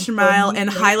go the extra mile and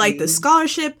highlight the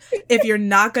scholarship, if you're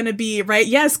not going to be, right,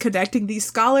 yes, connecting these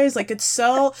scholars? Like, it's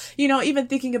so, you know, even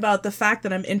thinking about the fact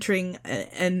that I'm entering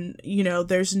and, you know,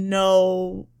 there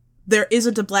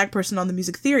isn't a Black person on the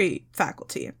music theory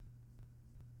faculty.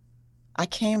 I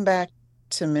came back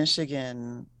to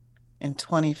Michigan in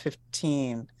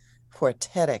 2015 for a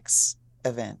TEDx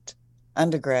event.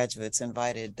 Undergraduates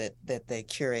invited that they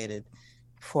curated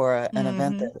for an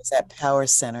event that was at Power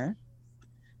Center.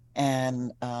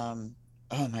 And oh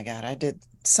my God, I did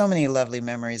so many lovely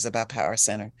memories about Power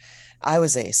Center. I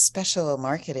was a special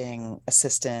marketing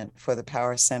assistant for the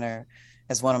Power Center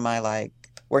as one of my like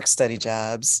work study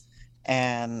jobs.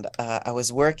 And I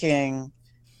was working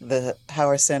the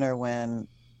Power Center when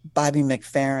Bobby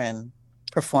McFerrin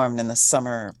performed in the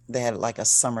summer. They had like a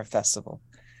summer festival.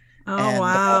 Oh, and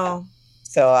wow.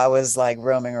 So I was like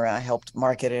roaming around, I helped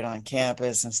market it on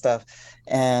campus and stuff.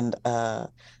 And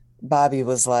Bobby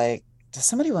was like, does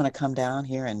somebody want to come down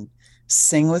here and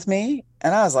sing with me?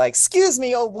 And I was like, excuse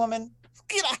me, old woman.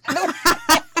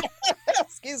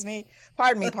 Excuse me.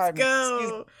 Pardon me. Let's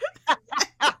go.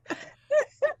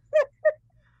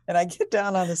 And I get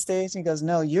down on the stage and he goes,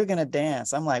 no, you're going to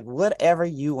dance. I'm like, whatever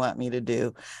you want me to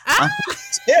do.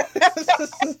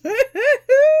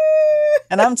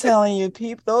 And I'm telling you,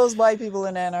 those white people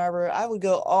in Ann Arbor, I would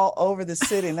go all over the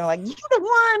city and they're like, you're the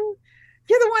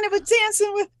one that was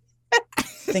dancing with.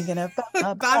 Thinking about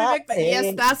Bobby McFerrin.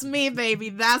 Yes, that's me, baby.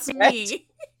 That's me.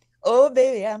 Oh,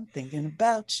 baby, I'm thinking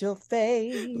about your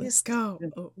face. Let's go.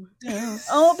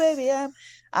 Oh, baby,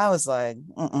 I was like,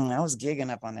 I was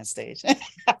gigging up on that stage.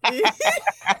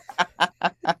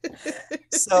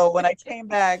 So when I came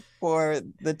back for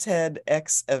the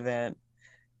TEDx event,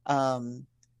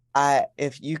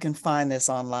 if you can find this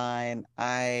online,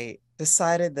 I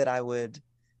decided that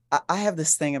I have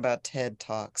this thing about TED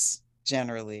Talks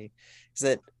generally, is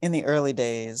that in the early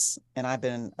days, and I've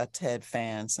been a TED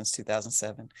fan since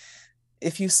 2007,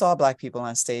 if you saw Black people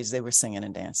on stage, they were singing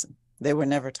and dancing. They were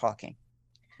never talking.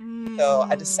 So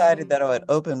I decided that I would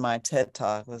open my TED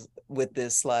Talk with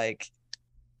this, like,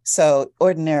 so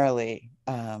ordinarily,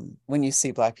 when you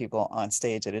see Black people on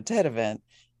stage at a TED event,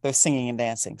 they're singing and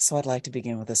dancing. So I'd like to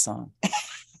begin with a song.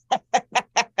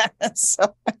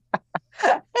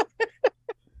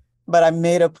 But I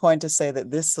made a point to say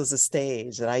that this was a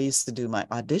stage that I used to do my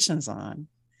auditions on,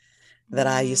 that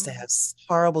I used to have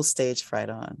horrible stage fright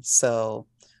on. So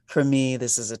for me,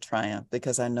 this is a triumph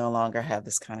because I no longer have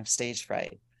this kind of stage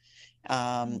fright.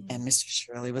 And Mr.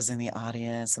 Shirley was in the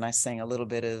audience, and I sang a little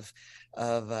bit of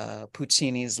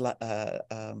Puccini's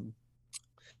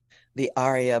the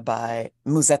aria by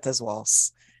Musetta's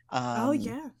Waltz. Oh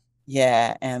yeah.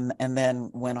 Yeah, and then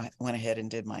when I went ahead and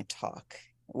did my talk,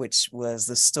 which was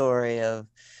the story of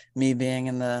me being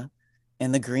in the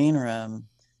green room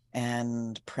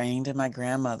and praying to my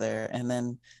grandmother, and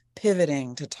then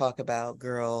pivoting to talk about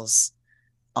girls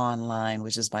online,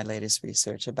 which is my latest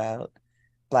research about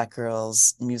Black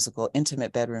girls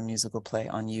intimate bedroom musical play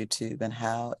on YouTube, and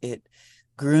how it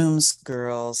grooms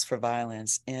girls for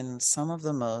violence in some of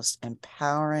the most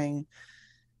empowering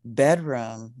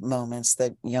bedroom moments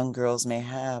that young girls may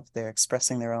have. They're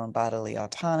expressing their own bodily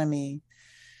autonomy.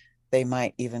 They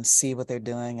might even see what they're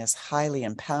doing as highly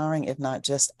empowering, if not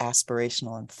just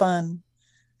aspirational and fun.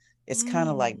 It's kind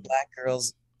of like Black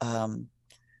girls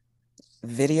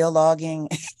video logging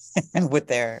and with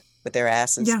their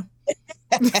asses. Yeah.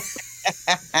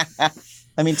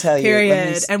 Let me tell you,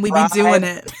 Period. And we be doing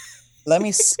it. let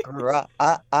me scribe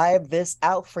this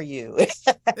out for you.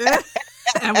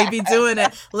 And we be doing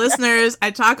it. Listeners,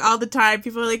 I talk all the time.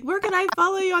 People are like, where can I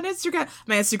follow you on Instagram?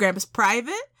 My Instagram is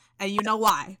private, and you know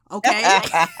why, okay?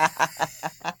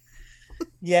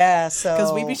 Yeah,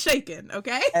 Because we so be shaking,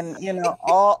 okay? and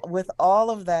all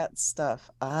of that stuff,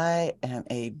 I am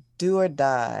a do or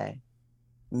die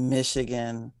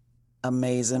Michigan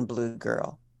amazing blue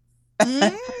girl.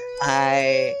 Mm.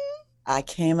 I I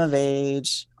came of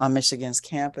age on Michigan's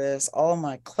campus. All of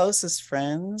my closest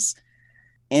friends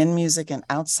in music and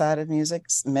outside of music,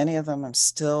 many of them I'm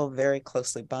still very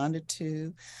closely bonded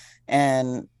to.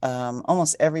 And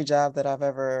almost every job that I've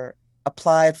ever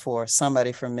applied for,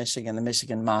 somebody from Michigan, the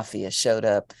Michigan Mafia showed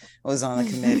up, was on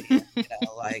the committee,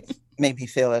 like made me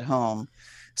feel at home.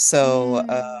 So,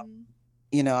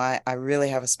 Mm. I really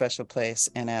have a special place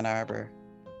in Ann Arbor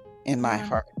in my Yeah.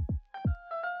 heart.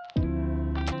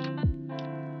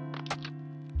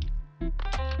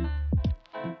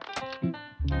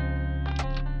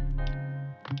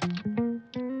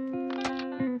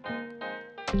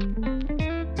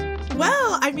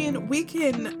 Well, I mean, we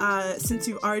can, since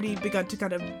you've already begun to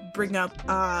kind of bring up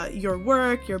your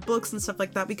work, your books, and stuff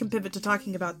like that, we can pivot to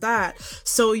talking about that.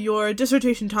 So your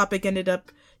dissertation topic ended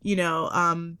up,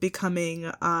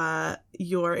 becoming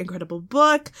your incredible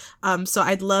book. So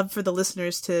I'd love for the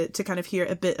listeners to kind of hear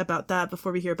a bit about that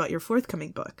before we hear about your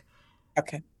forthcoming book.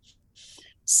 Okay.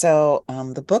 So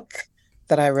the book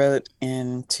that I wrote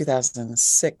in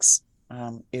 2006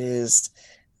 is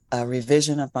a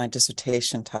revision of my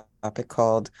dissertation topic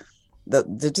called the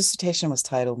dissertation was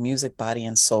titled Music, Body,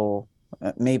 and Soul.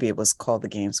 Maybe it was called The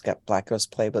Games Got Black Girls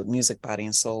Play, but Music, Body,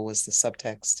 and Soul was the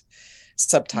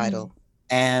subtitle. Mm.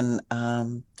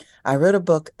 And I wrote a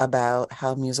book about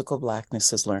how musical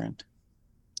Blackness is learned.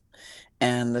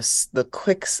 And the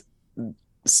quick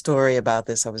story about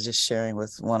this I was just sharing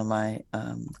with one of my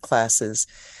classes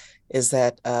is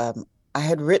that I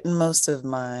had written most of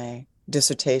my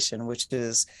dissertation, which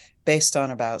is based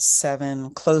on about 7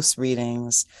 close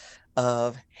readings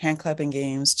of hand clapping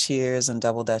games, cheers, and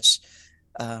double dutch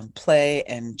play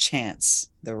and chants,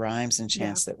 the rhymes and Yeah.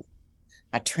 chants that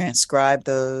I transcribed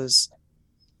those,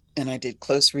 and I did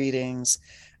close readings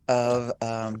of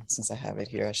since I have it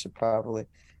here, I should probably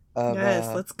of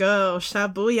Yes, let's go.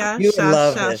 Shabuya, you would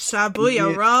love this.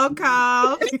 shabuya, roll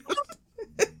call.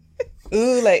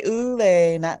 Ule,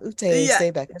 ule, na ute, Yeah,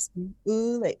 stay back, that's me.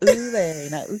 Ule, ule,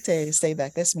 na ute, stay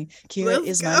back, that's me. Kira let's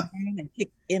is go. my name, and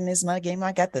kick in is my game.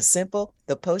 I got the simple,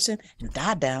 the potion, and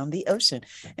die down the ocean.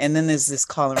 And then there's this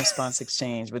call and response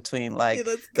exchange between Hey, like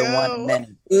let's the one and go. many.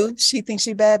 Ooh, she thinks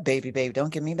she bad, baby, baby,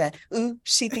 don't get me bad. Ooh,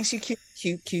 she thinks she cute,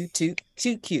 cute, cute, too,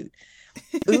 too cute.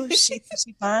 Ooh, she thinks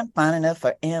she fine enough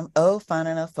for M.O., fine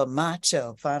enough for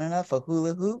macho, fine enough for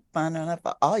hula hoop, fine enough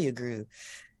for all your groove.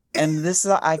 And this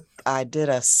is I did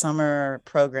a summer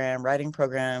program, writing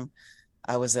program.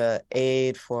 I was a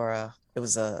aide for it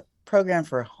was a program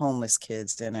for homeless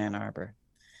kids in Ann Arbor.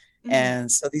 Mm. And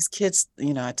so these kids,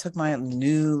 I took my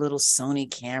new little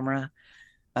Sony camera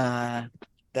uh,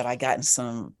 that I got in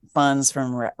some funds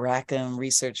from Rackham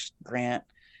Research Grant.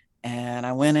 And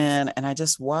I went in and I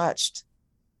just watched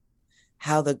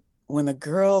how when the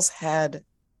girls had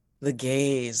the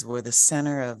gaze, were the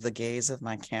center of the gaze of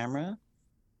my camera.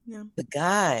 Yeah. The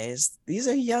guys, these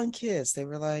are young kids. They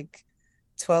were like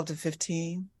 12 to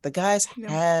 15. The guys Yeah.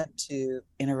 had to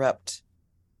interrupt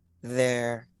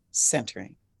their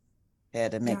centering. They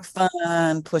had to make Yes.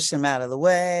 fun, push them out of the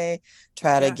way,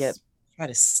 try Yes.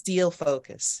 to steal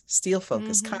focus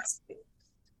Mm-hmm. constantly.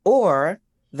 Or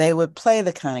they would play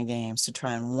the kind of games to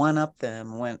try and one up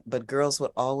them but girls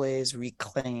would always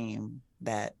reclaim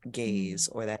that gaze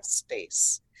or that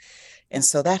space. And Yeah.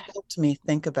 so that helped me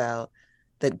think about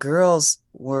that girls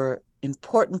were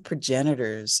important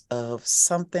progenitors of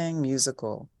something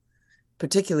musical,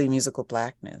 particularly musical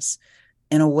Blackness,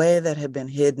 in a way that had been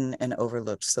hidden and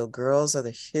overlooked. So girls are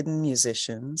the hidden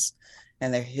musicians,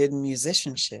 and their hidden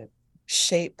musicianship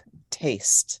shape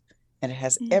taste. And it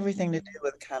has everything to Mm. do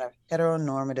with kind of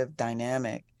heteronormative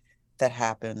dynamic that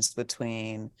happens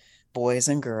between boys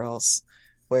and girls,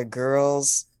 where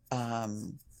girls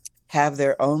have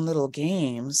their own little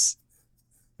games,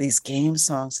 these game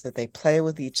songs that they play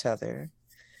with each other.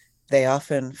 They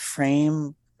often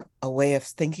frame a way of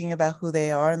thinking about who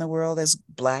they are in the world as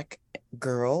Black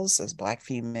girls, as Black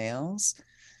females.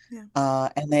 Yeah.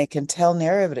 And they can tell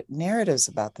narratives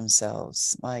about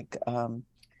themselves, like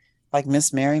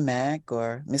Miss Mary Mack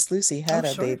or Miss Lucy Oh, had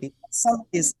a sure. baby.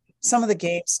 Some of the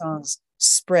game songs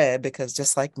spread because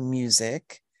just like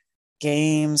music,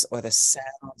 games or the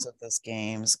sounds of those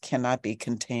games cannot be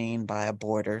contained by a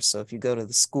border. So if you go to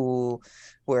the school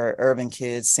where urban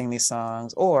kids sing these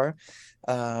songs, or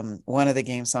one of the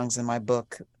game songs in my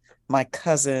book, my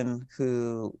cousin,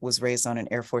 who was raised on an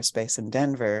Air Force base in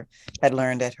Denver, had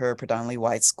learned at her predominantly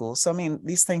white school. So, I mean,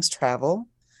 these things travel.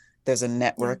 There's a Yeah.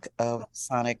 network of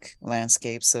sonic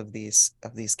landscapes of these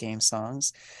game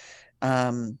songs.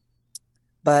 Um,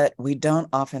 but we don't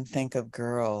often think of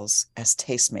girls as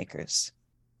tastemakers,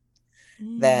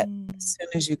 that Mm. as soon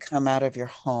as you come out of your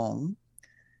home,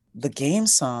 the game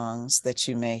songs that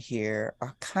you may hear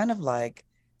are kind of like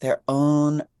their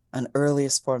own, an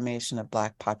earliest formation of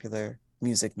Black popular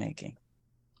music making.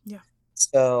 Yeah.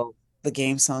 So the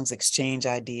game songs exchange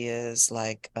ideas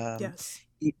like Yes.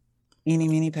 Eeny,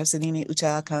 meeny, Pasadena,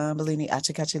 Ucha, Kambalini,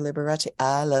 Achikachi, Liberace,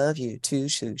 I love you, two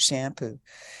shoe, shampoo.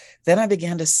 Then I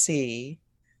began to see,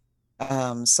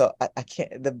 so I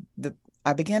can't,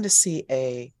 I began to see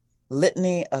a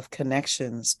litany of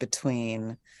connections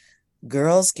between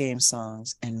girls' game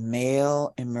songs and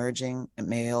male emerging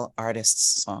male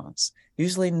artists' songs,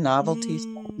 usually novelty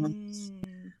songs,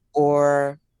 Mm.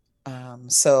 or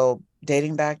so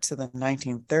dating back to the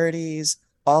 1930s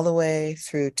all the way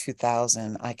through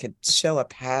 2000, I could show a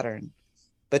pattern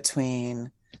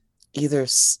between either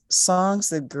songs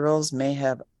that girls may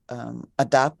have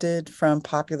adopted from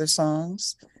popular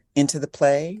songs into the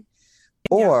play,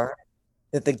 Yeah. or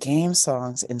that the game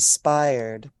songs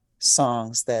inspired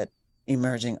songs that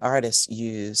emerging artists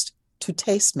used to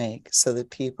taste make so that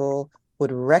people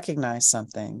would recognize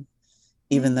something,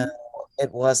 even though Mm-hmm.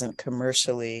 it wasn't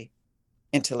commercially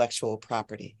intellectual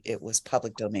property, it was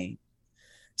public domain.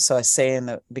 So I say in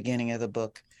the beginning of the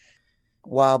book,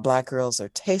 while Black girls are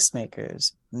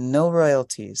tastemakers, no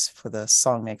royalties for the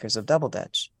songmakers of Double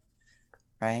Dutch,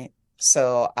 right?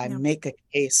 So I Yeah. make a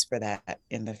case for that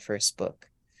in the first book,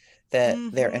 that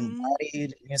they're Mm-hmm.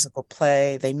 embodied musical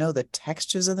play. They know the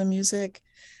textures of the music.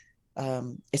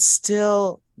 It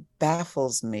still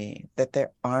baffles me that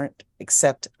there aren't,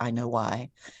 except I know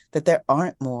why, that there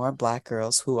aren't more Black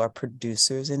girls who are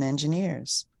producers and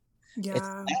engineers. It's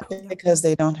Yeah. not Yeah. because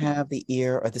they don't have the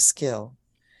ear or the skill.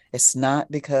 It's not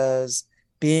because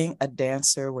being a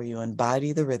dancer where you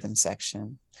embody the rhythm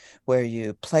section, where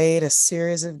you played a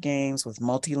series of games with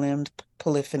multi-limbed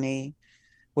polyphony,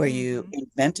 where you Mm-hmm.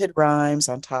 invented rhymes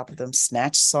on top of them,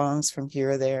 snatched songs from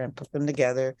here or there and put them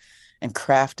together and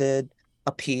crafted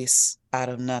a piece out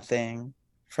of nothing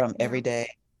from every Yeah. day,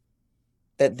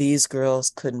 that these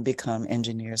girls couldn't become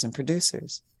engineers and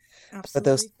producers. But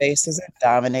those Absolutely. spaces are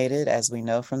dominated, as we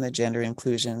know from the gender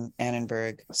inclusion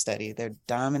Annenberg study, they're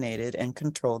dominated and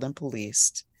controlled and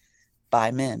policed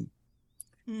by men,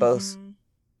 both Mm-hmm.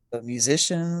 the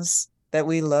musicians that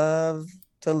we love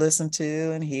to listen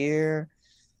to and hear.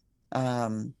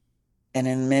 Um, and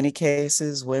in many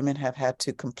cases, women have had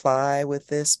to comply with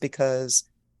this because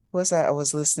I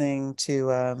was listening to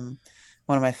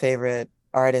one of my favorite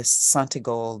artists, Santi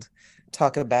Gold,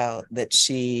 talk about that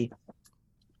she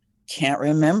can't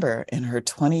remember in her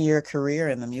 20-year career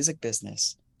in the music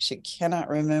business. She cannot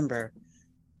remember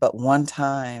but one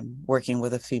time working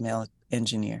with a female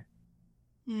engineer.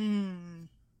 Mm.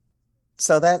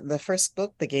 So that the first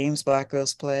book, The Games Black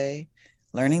Girls Play,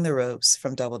 Learning the Ropes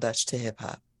from Double Dutch to Hip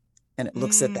Hop, and it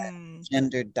looks at that Mm.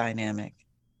 gendered dynamic.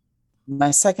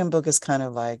 My second book is kind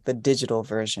of like the digital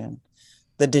version,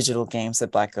 the digital games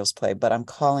that Black girls play, but I'm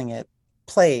calling it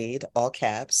Played, all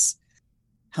caps,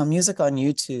 How Music on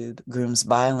YouTube Grooms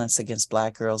Violence Against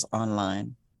Black Girls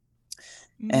Online.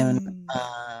 And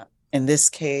Mm. in this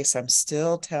case, I'm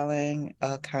still telling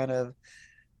a kind of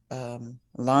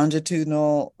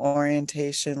longitudinal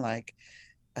orientation, like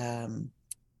um,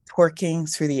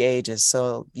 twerking through the ages.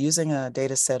 So using a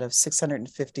data set of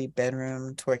 650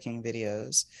 bedroom twerking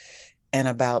videos and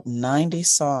about 90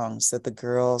 songs that the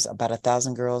girls, about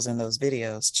 1,000 girls in those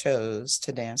videos chose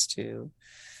to dance to.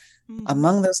 Mm-hmm.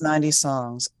 Among those 90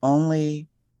 songs, only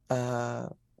uh,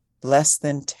 less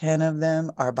than 10 of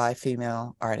them are by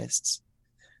female artists.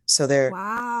 So they're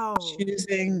Wow.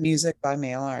 choosing music by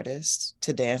male artists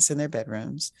to dance in their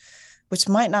bedrooms, which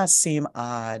might not seem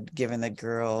odd given that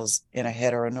girls in a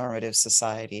heteronormative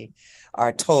society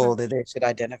are Sure. told that they should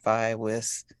identify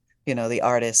with, the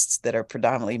artists that are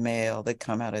predominantly male that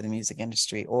come out of the music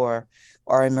industry, or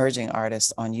are emerging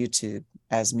artists on YouTube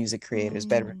as music creators,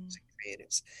 bedroom Mm. music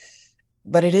creators.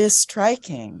 But it is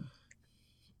striking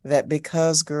that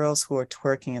because girls who are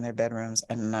twerking in their bedrooms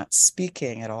and not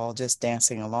speaking at all, just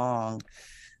dancing along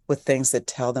with things that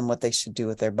tell them what they should do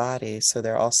with their body. So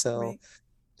they're also Right.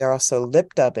 they're also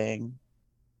lip dubbing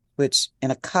which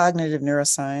in a cognitive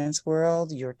neuroscience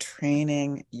world, you're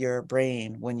training your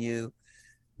brain when you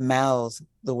mouth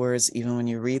the words, even when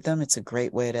you read them. It's a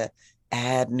great way to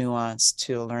add nuance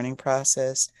to a learning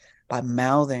process by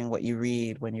mouthing what you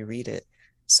read when you read it.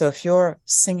 So if you're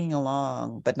singing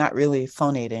along, but not really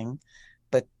phonating,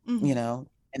 but, Mm-hmm.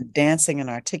 and dancing and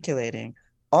articulating,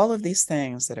 all of these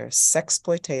things that are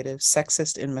sexploitative,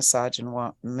 sexist, and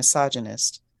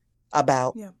misogynist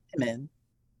about Yeah. women,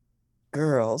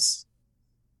 girls,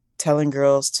 telling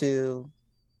girls to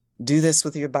do this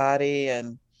with your body.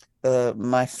 And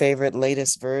my favorite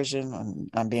latest version,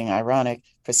 I'm being ironic,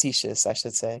 facetious, I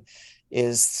should say,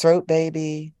 is Throat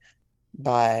Baby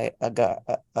by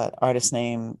a artist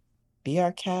named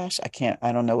BR Cash. I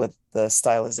don't know what the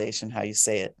stylization, how you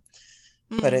say it,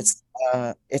 but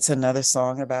Mm. it's another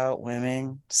song about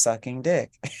women sucking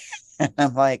dick. And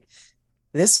I'm like,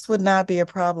 this would not be a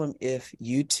problem if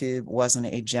YouTube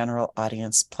wasn't a general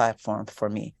audience platform for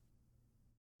me.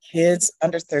 Kids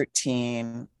under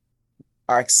 13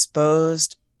 are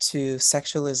exposed to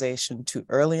sexualization too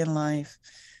early in life.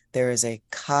 There is a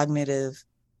cognitive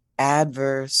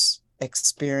adverse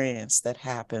experience that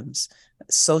happens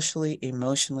socially,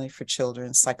 emotionally for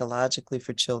children, psychologically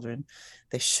for children.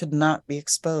 They should not be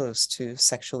exposed to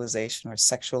sexualization or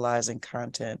sexualizing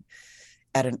content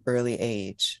at an early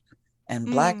age. And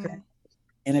Black girls Mm.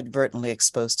 inadvertently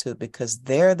exposed to it because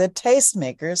they're the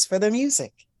tastemakers for the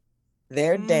music.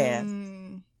 Their dance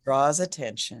Mm. draws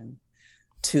attention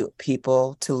to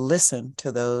people to listen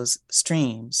to those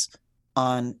streams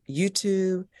on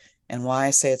YouTube. And why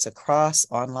I say it's across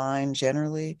online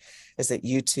generally is that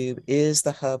YouTube is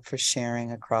the hub for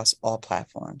sharing across all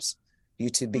platforms.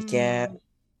 YouTube Mm. began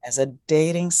as a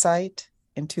dating site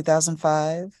in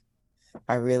 2005.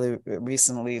 I really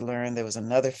recently learned there was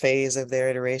another phase of their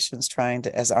iterations trying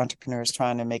to, as entrepreneurs,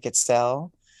 trying to make it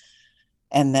sell.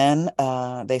 And then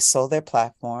they sold their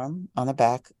platform on the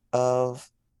back of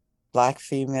Black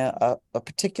female, a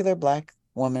particular Black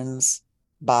woman's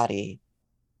body,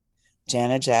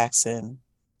 Janet Jackson,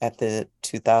 at the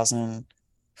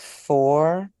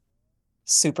 2004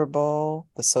 Super Bowl,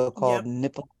 the so-called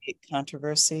Yep. Nipplegate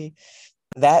controversy.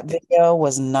 That video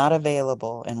was not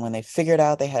available. And when they figured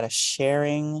out they had a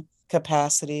sharing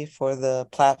capacity for the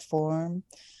platform,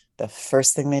 the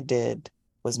first thing they did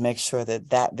was make sure that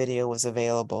that video was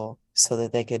available so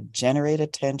that they could generate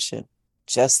attention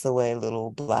just the way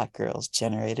little Black girls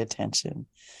generate attention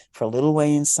for Lil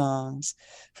Wayne songs,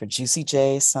 for Juicy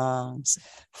J songs,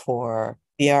 for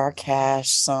BR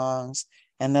Cash songs.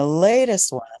 And the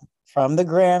latest one from the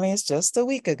Grammys just a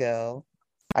week ago,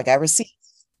 I got receipts,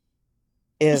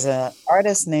 is an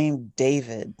artist named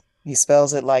David. He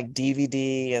spells it like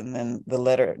DVD and then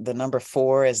the number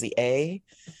four is the A.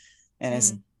 And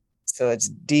Mm. it's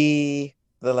D,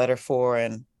 the letter four,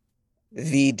 and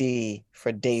VD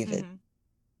for David. Mm-hmm.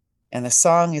 And the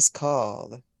song is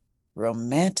called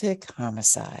Romantic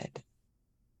Homicide.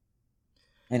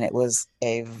 And it was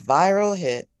a viral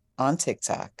hit on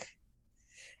TikTok.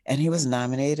 And he was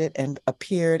nominated and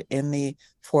appeared in the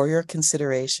For Your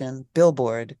Consideration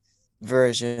Billboard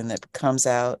version that comes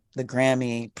out, the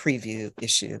Grammy preview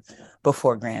issue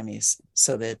before Grammys,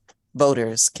 so that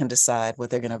voters can decide what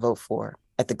they're going to vote for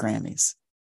at the Grammys.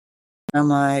 I'm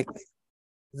like,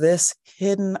 this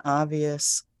hidden,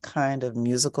 obvious kind of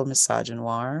musical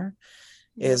misogynoir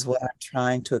Yep. is what I'm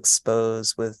trying to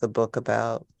expose with the book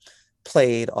about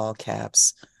Played, all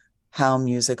caps, how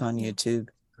music on Yeah. YouTube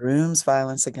grooms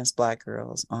violence against Black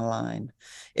girls online.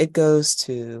 It goes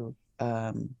to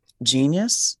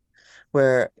Genius,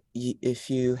 where if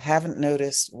you haven't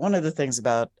noticed, one of the things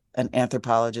about an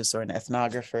anthropologist or an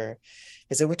ethnographer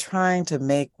is that we're trying to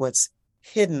make what's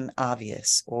hidden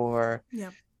obvious, or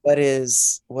Yep. what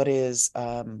is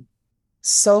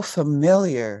so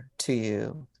familiar to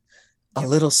you a Yep.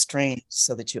 little strange,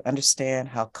 so that you understand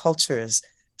how culture is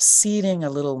seeding a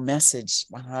little message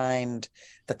behind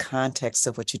the context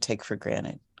of what you take for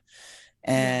granted.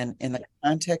 Yeah. And in the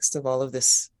context of all of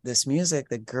this music,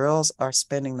 the girls are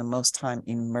spending the most time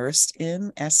immersed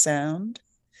in as sound.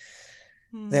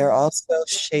 They're Mm. also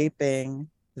shaping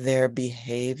their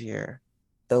behavior,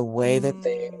 the way that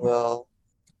they Mm. will,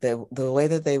 the way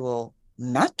that they will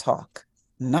not talk,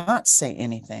 not say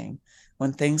anything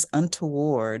when things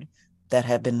untoward that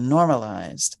have been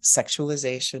normalized,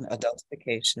 sexualization,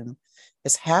 adultification,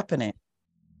 is happening.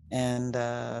 And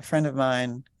a friend of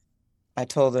mine, I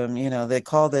told him, they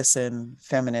call this in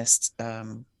feminists,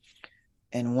 in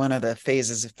one of the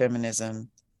phases of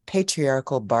feminism,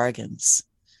 patriarchal bargains.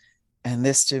 And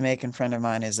this Jamaican friend of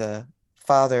mine is a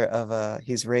father of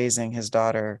he's raising his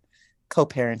daughter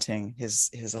co-parenting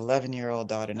his 11-year-old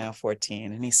daughter, now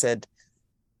 14. And he said,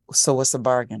 so what's the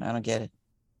bargain? I don't get it.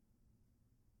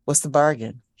 What's the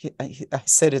bargain? I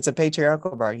said, it's a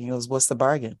patriarchal bargain. He goes, what's the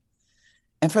bargain?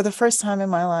 And for the first time in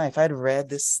my life, I'd read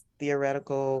this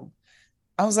theoretical.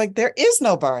 I was like, there is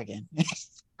no bargain.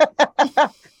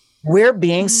 We're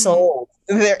being sold.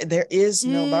 There is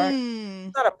no bargain.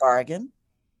 It's not a bargain.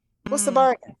 What's the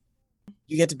bargain?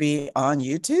 You get to be on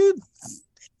YouTube?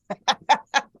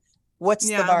 What's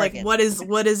the bargain? Like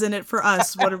what is in it for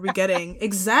us? What are we getting?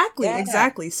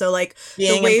 Exactly. So like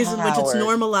being the ways empowered. In which it's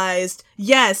normalized.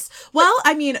 Yes. Well,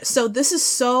 I mean, so this is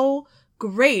so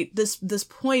great. This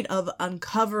point of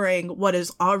uncovering what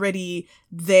is already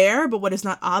there, but what is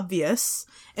not obvious,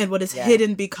 and what is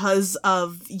hidden because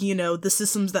of, you know, the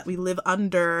systems that we live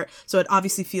under. So it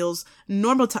obviously feels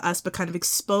normal to us, but kind of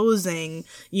exposing,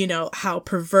 you know, how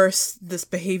perverse this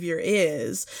behavior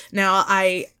is. Now,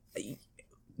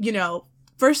 you know,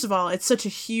 first of all, it's such a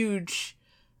huge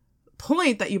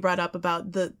point that you brought up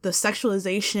about the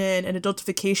sexualization and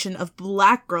adultification of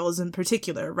Black girls in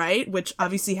particular, right? Which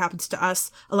obviously happens to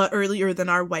us a lot earlier than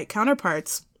our white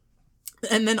counterparts.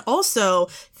 And then also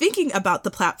thinking about the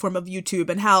platform of YouTube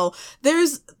and how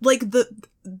there's like the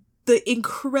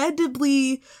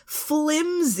incredibly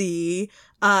flimsy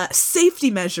safety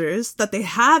measures that they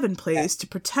have in place to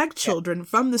protect children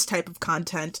from this type of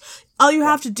content. All you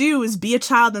have to do is be a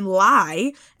child and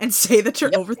lie and say that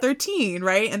you're over 13,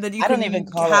 right? And then you can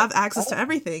have access to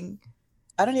everything.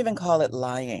 I don't even call it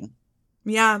lying.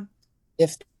 Yeah.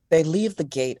 If they leave the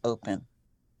gate open.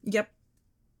 Yep.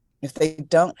 If they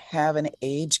don't have an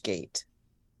age gate,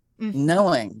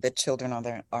 knowing that children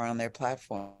are on their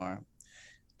platform,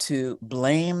 to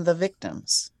blame the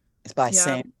victims by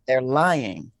saying they're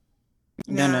lying.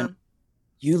 No.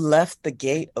 You left the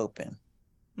gate open.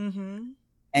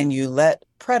 And you let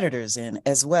predators in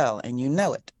as well, and you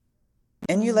know it.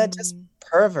 And you let just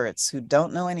perverts who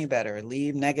don't know any better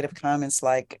leave negative comments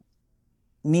like,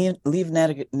 why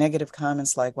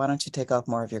don't you take off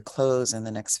more of your clothes in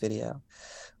the next video?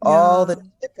 All the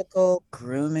typical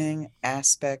grooming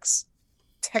aspects,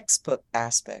 textbook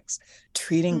aspects,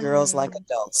 treating girls like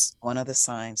adults, one of the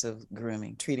signs of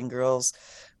grooming, treating girls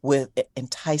with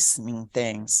enticing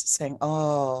things, saying,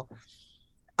 oh,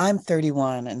 I'm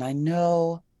 31 and I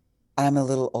know I'm a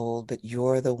little old, but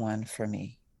you're the one for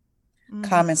me.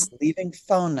 Comments, leaving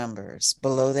phone numbers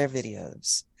below their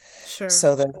videos. Sure.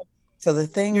 So the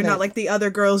thing you're not like the other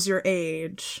girls your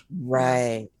age.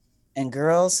 Right. And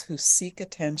girls who seek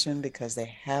attention because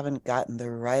they haven't gotten the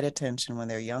right attention when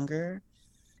they're younger.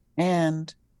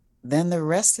 And then the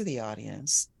rest of the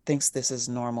audience thinks this is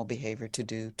normal behavior to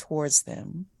do towards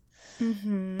them.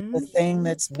 The thing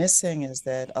that's missing is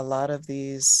that a lot of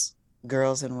these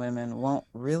girls and women won't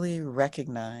really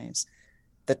recognize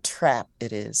the trap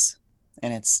it is.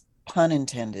 And it's pun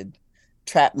intended.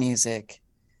 Trap music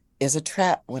is a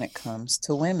trap when it comes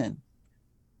to women.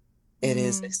 It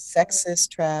is a sexist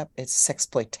trap. It's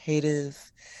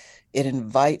sexploitative. It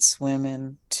invites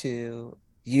women to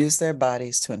use their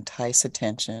bodies to entice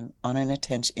attention in an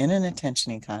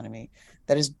attention economy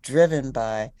that is driven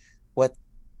by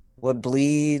what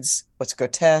bleeds, what's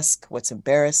grotesque, what's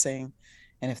embarrassing.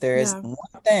 And if there is one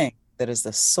thing that is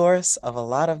the source of a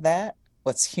lot of that,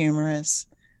 what's humorous,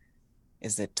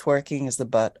 is that twerking is the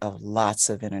butt of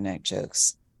lots of internet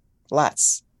jokes.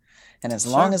 Lots. And as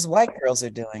long as white girls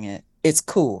are doing it, it's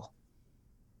cool.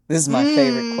 This is my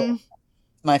favorite quote.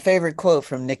 My favorite quote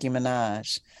from Nicki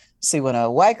Minaj. See, when a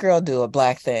white girl do a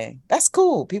Black thing, that's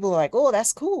cool. People are like, oh,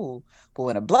 that's cool. But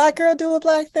when a Black girl do a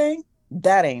Black thing,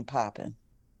 that ain't popping.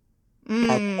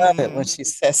 I love it when she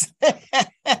says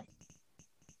that.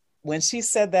 When she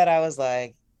said that, I was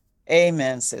like,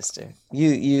 amen, sister.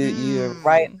 You're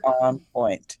right on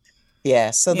point.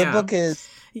 Yeah. So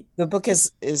the book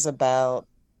is about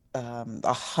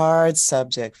a hard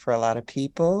subject for a lot of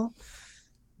people.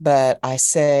 But I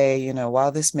say, you know,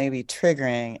 while this may be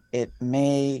triggering, it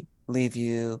may leave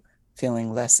you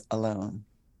feeling less alone.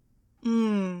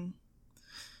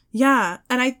 Yeah.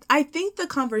 And I think the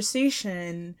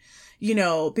conversation, you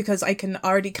know, because I can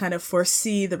already kind of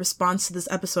foresee the response to this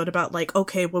episode about like,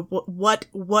 okay, well,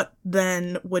 what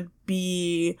then would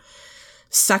be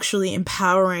sexually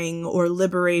empowering or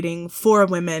liberating for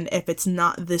women if it's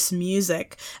not this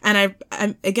music? And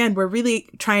I'm again, we're really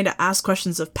trying to ask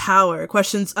questions of power,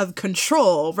 questions of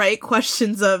control, right?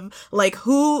 Questions of like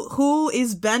who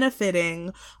is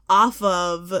benefiting off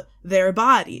of their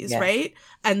bodies, right?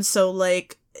 And so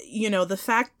like, you know, the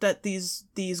fact that these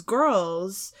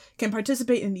girls can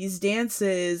participate in these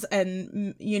dances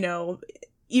and, you know,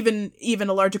 even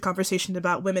a larger conversation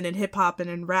about women in hip hop and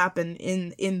in rap and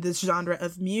in this genre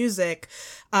of music,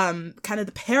 kind of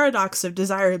the paradox of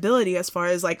desirability, as far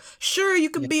as like, sure, you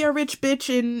can be a rich bitch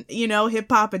in, you know, hip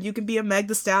hop, and you can be a Meg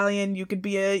Thee Stallion, you could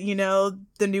be a, you know,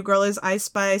 the new girl is Ice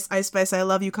Spice, I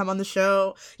love you, come on the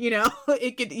show, you know.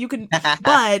 You can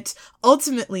but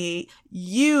ultimately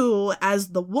you as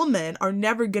the woman are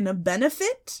never gonna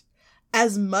benefit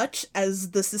as much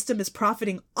as the system is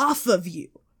profiting off of you.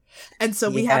 And so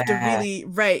we have to really,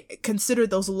 right, consider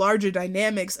those larger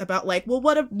dynamics about like, well,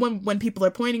 what if when people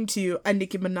are pointing to a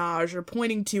Nicki Minaj or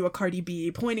pointing to a Cardi B,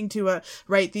 pointing to a,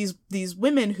 right, these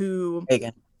women who,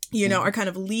 you know, are kind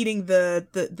of leading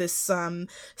this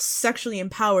sexually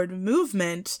empowered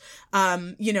movement,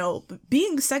 you know,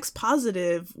 being sex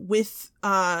positive with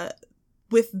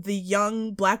the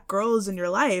young Black girls in your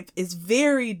life is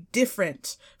very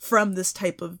different from this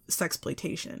type of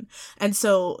sexploitation. And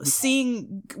so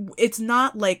seeing, it's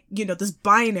not like, you know, this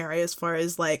binary as far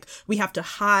as like, we have to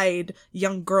hide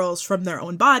young girls from their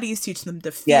own bodies, teach them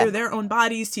to fear their own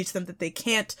bodies, teach them that they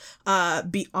can't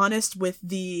be honest with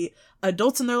the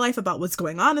adults in their life about what's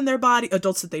going on in their body,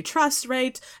 adults that they trust,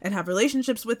 right, and have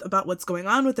relationships with about what's going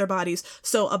on with their bodies.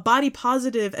 So a body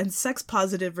positive and sex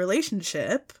positive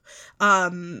relationship,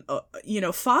 you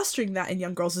know, fostering that in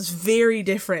young girls is very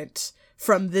different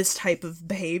from this type of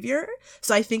behavior.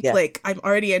 So I think like I'm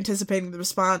already anticipating the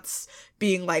response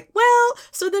being like, well,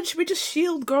 so then should we just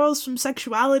shield girls from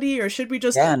sexuality, or should we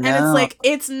just and it's like,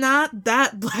 it's not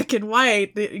that black and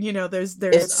white, you know, there's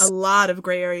a lot of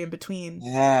gray area in between.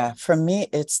 For me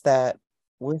it's that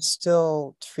we're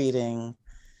still treating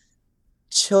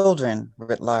children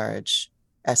writ large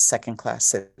as second-class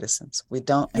citizens. We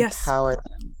don't empower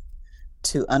them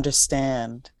to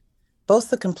understand both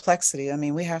the complexity. I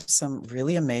mean, we have some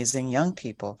really amazing young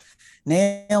people.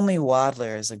 Naomi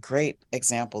Wadler is a great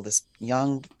example, this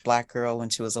young Black girl when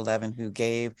she was 11 who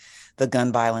gave the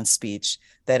gun violence speech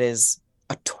that is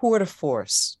a tour de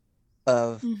force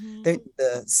of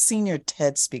the senior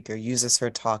TED speaker uses her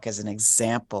talk as an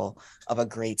example of a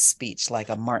great speech, like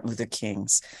a Martin Luther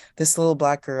King's. This little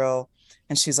Black girl,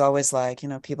 and she's always like, you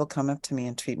know, people come up to me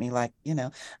and treat me like, you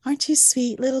know, aren't you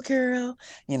sweet little girl?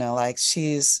 You know, like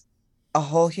she's a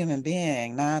whole human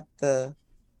being, not the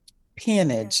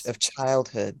peonage of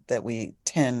childhood that we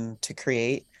tend to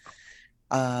create.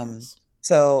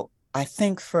 So I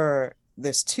think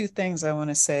there's two things I want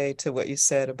to say to what you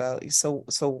said about,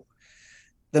 so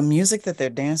the music that they're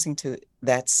dancing to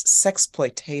that's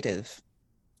sexploitative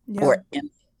or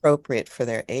inappropriate for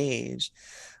their age.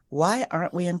 Why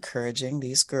aren't we encouraging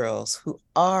these girls who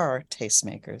are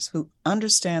tastemakers, who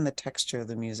understand the texture of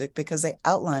the music because they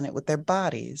outline it with their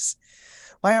bodies?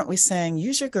 Why aren't we saying,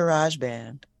 use your garage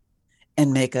band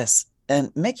and make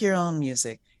your own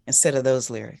music instead of those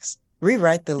lyrics?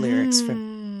 Rewrite the lyrics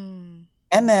and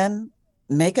then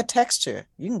make a texture.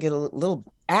 You can get a little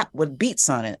app with beats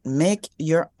on it. Make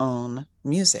your own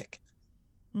music.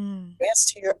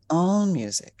 Dance to your own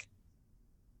music.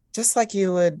 Just like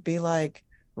you would be like,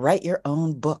 write your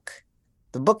own book,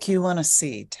 the book you want to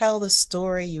see, tell the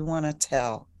story you want to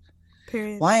tell.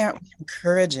 Period. Why aren't we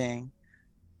encouraging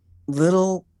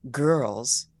little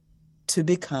girls to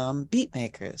become beat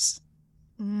makers?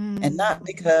 And not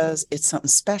because it's something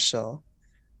special,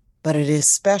 but it is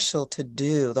special to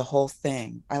do the whole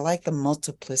thing. I like the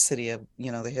multiplicity of,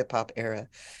 you know, the hip hop era.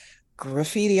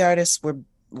 Graffiti artists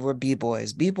were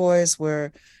b-boys. B-boys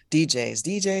were DJs.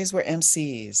 DJs were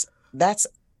MCs. That's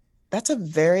a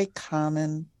very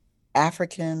common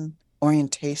African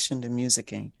orientation to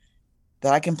musicking.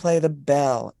 That I can play the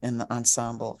bell in the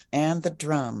ensemble and the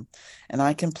drum, and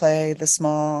I can play the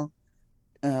small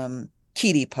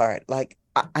kiddie part. Like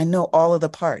I know all of the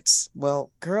parts.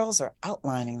 Well, girls are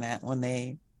outlining that when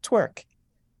they twerk,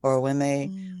 or when they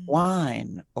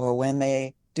whine, or when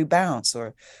they do bounce,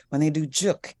 or when they do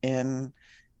juke in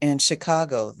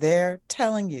Chicago. They're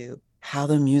telling you how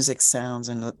the music sounds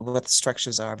and what the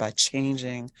structures are by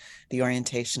changing the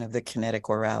orientation of the kinetic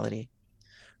orality.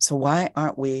 So why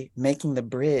aren't we making the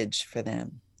bridge for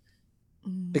them?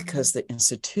 Because the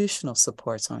institutional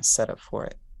supports aren't set up for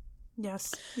it.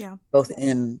 Yes. Yeah. Both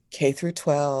in K through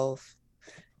 12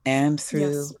 and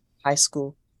through high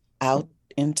school, out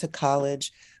into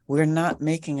college, we're not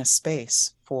making a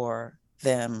space for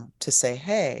them to say,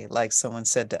 hey, like someone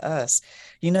said to us,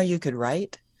 you know, you could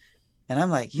write. And I'm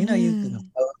like, you know, you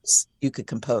could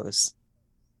compose.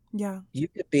 Yeah. You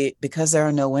could be, because there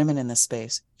are no women in this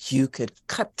space, you could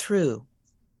cut through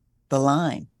the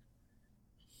line.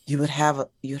 You'd have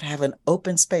an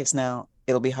open space. Now,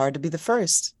 it'll be hard to be the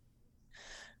first,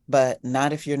 but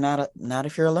not if you're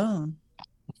alone.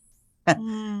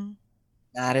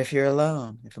 Not if you're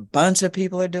alone. If a bunch of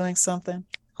people are doing something,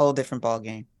 whole different ball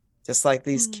game. Just like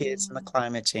these kids in the Mm.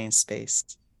 climate change space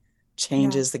Yeah.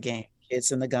 changes the game.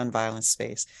 Kids in the gun violence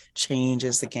space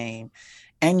changes the game.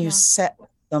 And you Yeah. set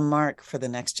the mark for the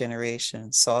next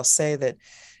generation. So I'll say that,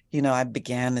 I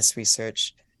began this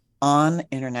research on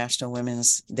International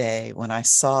Women's Day when I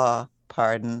saw,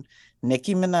 pardon,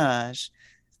 Nicki Minaj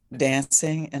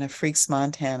dancing in a French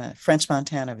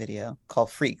Montana video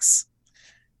called Freaks,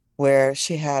 where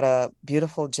she had a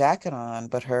beautiful jacket on,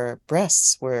 but her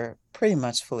breasts were pretty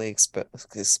much fully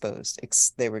exposed.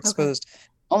 They were Okay. exposed,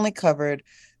 only covered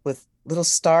with little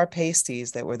star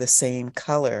pasties that were the same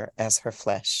color as her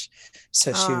flesh.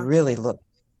 So she really Yeah. looked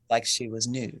like she was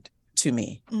nude to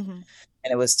me. Mm-hmm.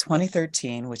 And it was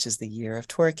 2013, which is the year of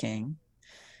twerking.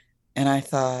 And I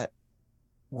thought,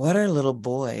 what are little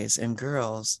boys and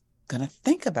girls going to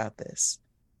think about this?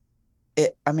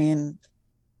 I mean,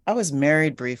 I was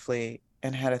married briefly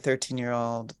and had a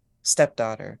 13-year-old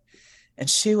stepdaughter. And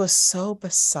she was so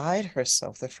beside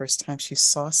herself the first time she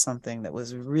saw something that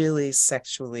was really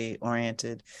sexually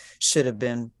oriented, should have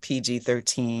been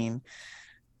PG-13.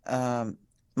 Um,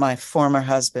 my former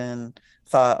husband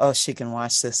thought, oh, she can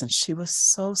watch this. And she was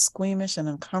so squeamish and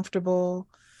uncomfortable.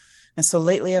 And so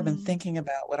lately I've been Mm. thinking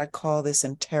about what I call this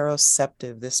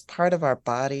interoceptive, this part of our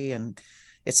body, and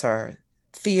it's our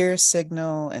fear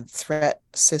signal and threat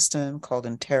system called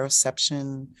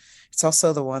interoception. It's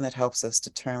also the one that helps us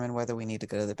determine whether we need to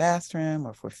go to the bathroom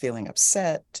or if we're feeling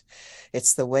upset.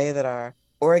 It's the way that our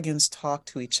organs talk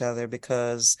to each other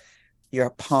because your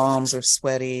palms are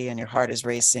sweaty and your heart is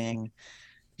racing.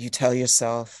 You tell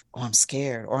yourself, oh, I'm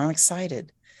scared or I'm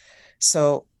excited.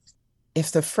 So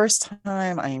if the first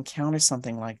time I encounter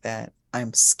something like that,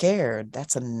 I'm scared,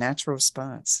 that's a natural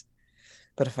response.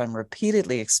 But if I'm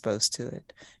repeatedly exposed to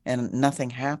it and nothing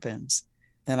happens,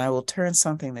 then I will turn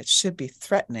something that should be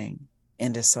threatening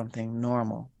into something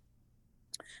normal.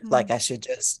 Like Mm. I should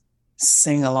just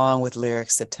sing along with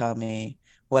lyrics that tell me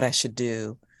what I should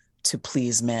do to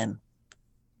please men.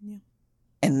 Yeah.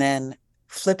 And then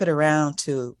flip it around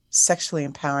to sexually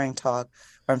empowering talk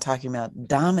where I'm talking about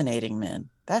dominating men.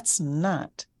 That's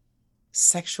not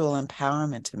sexual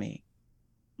empowerment to me.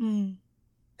 Mm.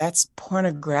 That's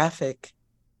pornographic,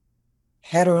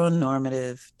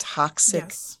 heteronormative, toxic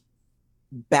Yes.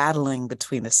 battling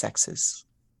between the sexes.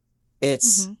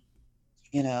 It's,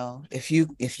 Mm-hmm.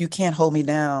 if you can't hold me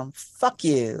down, fuck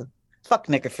you. Fuck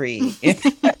nigga free.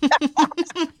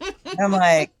 I'm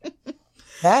like,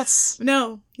 that's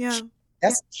No. Yeah.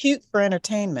 that's cute for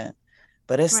entertainment,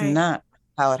 but it's Right. not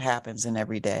how it happens in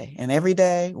every day. And every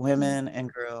day, Mm. women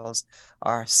and girls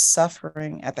are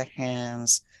suffering at the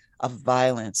hands of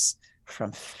violence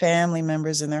from family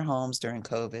members in their homes during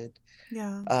COVID,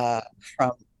 Yeah. uh,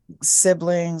 from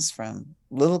siblings, from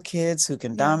little kids who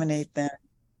can Yeah. dominate them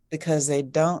because they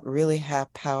don't really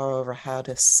have power over how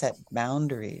to set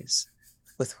boundaries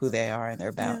with who they are in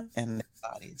Yeah. in their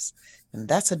bodies. And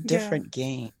that's a Yeah. different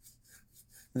game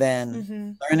than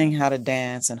Mm-hmm. learning how to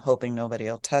dance and hoping nobody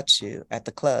will touch you at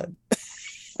the club.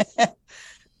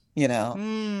 You know,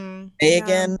 Mm.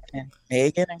 Yeah.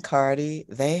 Megan and Cardi,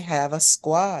 they have a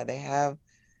squad. They have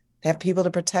people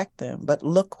to protect them. But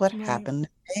look what Right. happened to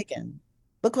Megan.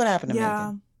 Look what happened to Yeah.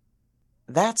 Megan.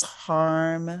 That's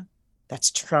harm,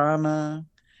 that's trauma,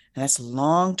 and that's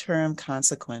long-term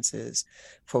consequences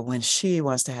for when she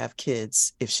wants to have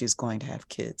kids, if she's going to have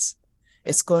kids.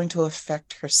 It's going to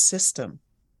affect her system.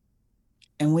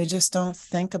 And we just don't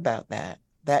think about that.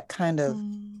 That kind of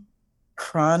Mm.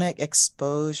 chronic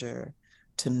exposure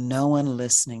to no one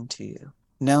listening to you,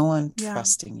 no one Yeah.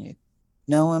 trusting you,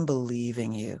 no one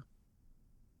believing you,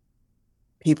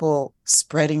 people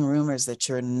spreading rumors that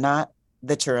you're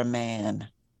a man.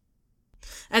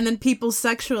 And then people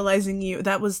sexualizing you.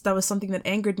 That was something that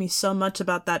angered me so much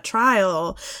about that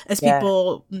trial, as Yeah.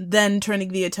 people then turning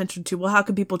the attention to, well, how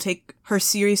can people take her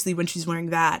seriously when she's wearing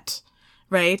that,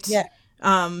 right? Yeah.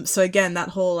 So again, that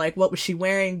whole like what was she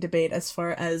wearing debate, as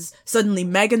far as suddenly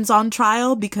Megan's on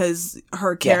trial because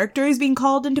her Yeah. character is being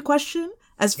called into question,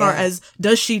 as far Yeah. as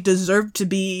does she deserve to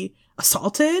be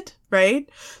assaulted, right?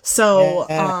 So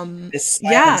Yeah. It's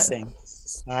yeah, silencing,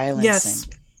 silencing. yes,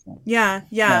 yeah, No.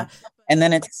 yeah. And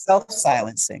then it's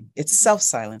self-silencing. It's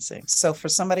self-silencing. So for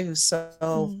somebody who's so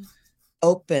Mm,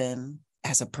 open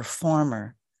as a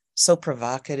performer, so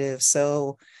provocative,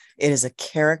 so it is a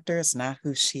character, it's not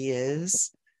who she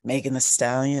is. Megan the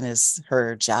Stallion is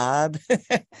her job,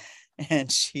 and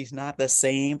she's not the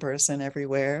same person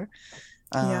everywhere.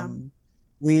 yeah, Um,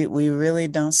 we really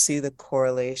don't see the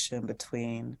correlation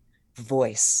between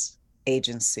voice,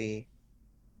 agency,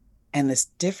 and this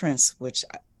difference, which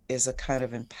is a kind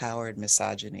of empowered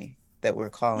misogyny that we're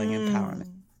calling empowerment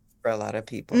Mm. for a lot of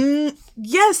people.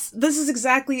 Yes, this is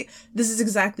exactly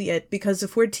it. Because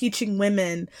if we're teaching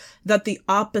women that the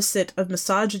opposite of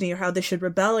misogyny, or how they should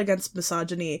rebel against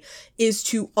misogyny, is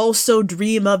to also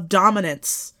dream of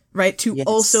dominance, right? To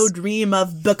also Yes, dream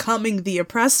of becoming the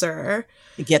oppressor,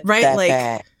 to get right? that Like,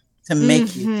 bag, to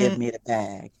make you give mm-hmm, me the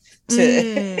bag, to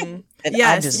that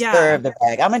I yes, yeah, deserve the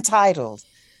bag. I'm entitled,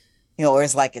 or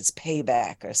it's like it's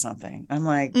payback or something. I'm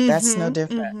like, that's no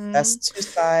different. That's two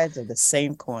sides of the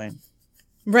same coin.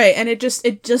 right. And it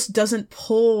just doesn't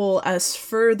pull us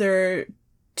further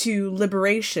to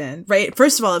liberation, right?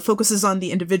 First of all, it focuses on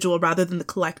the individual rather than the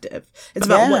collective. It's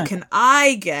about, what Yeah, can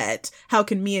I get? How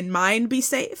can me and mine be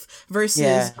safe?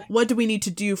 yeah, Versus, what do we need to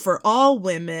do for all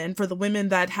women, for the women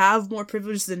that have more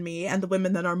privilege than me and the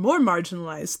women that are more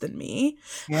marginalized than me?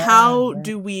 yeah, How yeah.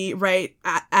 do we, right,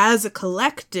 as a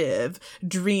collective,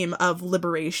 dream of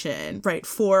liberation, right,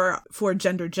 for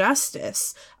gender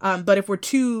justice? But if we're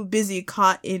too busy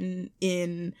caught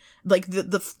in like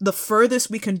the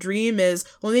furthest we can dream is,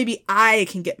 well, maybe I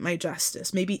can get my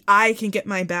justice, maybe I can get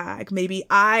my bag, maybe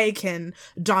I can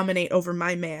dominate over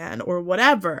my man or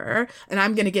whatever, and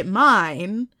I'm gonna get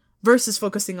mine, versus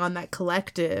focusing on that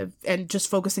collective and just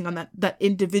focusing on that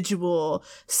individual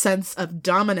sense of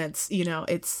dominance.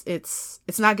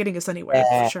 It's not getting us anywhere,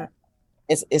 for Yeah. sure.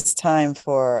 It's time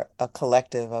for a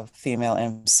collective of female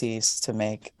MCs to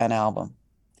make an album.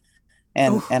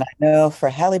 Oh. And I know for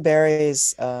Halle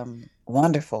Berry's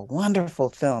wonderful, wonderful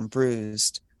film,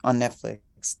 Bruised on Netflix,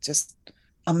 just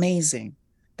amazing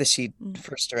that she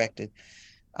first directed.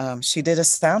 She did a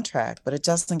soundtrack, but it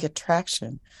doesn't get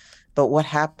traction. But what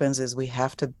happens is we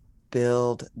have to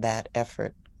build that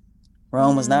effort.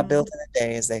 Rome was not built Mm, in a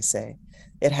day, as they say.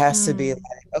 It has to be mm,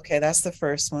 like, okay, that's the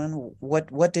first one.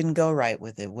 What didn't go right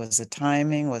with it? Was the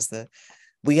timing?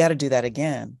 We got to do that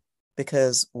again,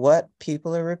 because what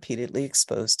people are repeatedly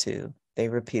exposed to, they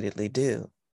repeatedly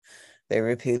do. They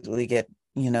repeatedly get,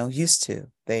 used to.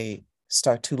 They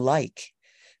start to like.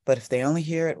 But if they only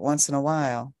hear it once in a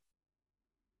while,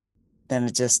 then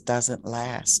it just doesn't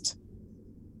last.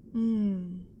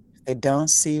 mm. If they don't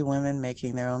see women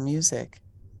making their own music,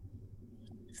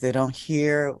 if they don't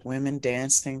hear women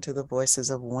dancing to the voices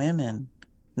of women,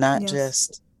 not Yes.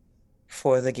 just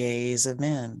for the gaze of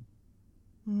men.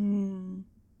 Mm.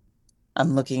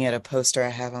 I'm looking at a poster I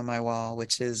have on my wall,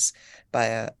 which is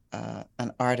by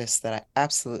an artist that I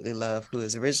absolutely love, who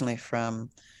is originally from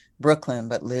Brooklyn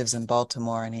but lives in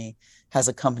Baltimore, and he has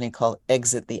a company called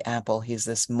Exit the Apple. He's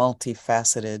this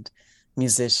multifaceted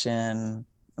musician,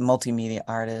 multimedia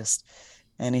artist,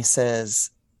 and he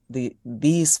says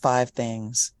these five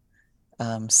things: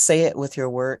 say it with your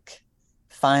work,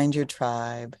 find your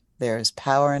tribe, there is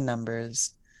power in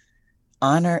numbers,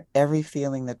 honor every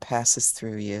feeling that passes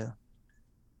through you.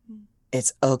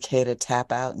 It's okay to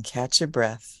tap out and catch your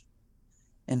breath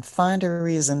and find a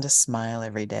reason to smile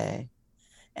every day.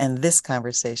 And this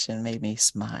conversation made me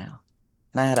smile.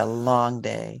 And I had a long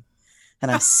day.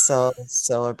 And I so,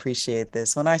 so appreciate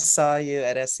this. When I saw you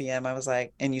at SEM, I was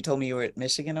like, and you told me you were at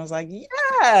Michigan, I was like,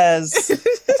 yes.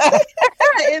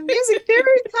 In music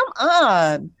theory, come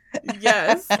on.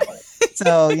 Yes.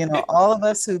 So, all of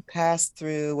us who passed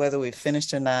through, whether we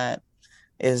finished or not,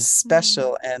 is Mm.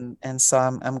 special, and so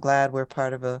I'm glad we're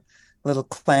part of a little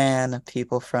clan of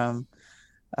people from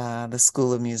the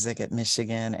School of Music at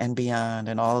Michigan and beyond,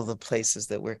 and all of the places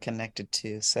that we're connected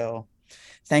to. So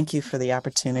thank you for the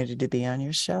opportunity to be on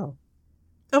your show.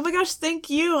 Oh my gosh, thank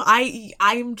you.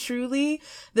 I'm truly,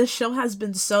 this show has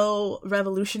been so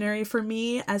revolutionary for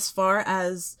me as far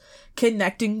as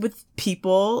connecting with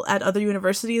people at other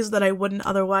universities that I wouldn't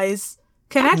otherwise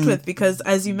connect Mm. with, because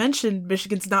as you mentioned,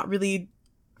 Michigan's not really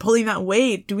pulling that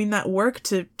weight, doing that work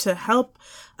to help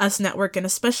us network, and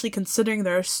especially considering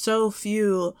there are so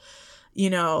few, you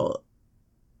know,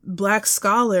 black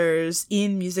scholars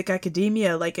in music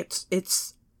academia. Like,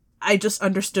 it's I just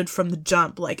understood from the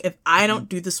jump, like, if I don't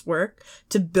do this work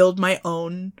to build my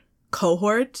own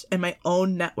cohort and my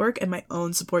own network and my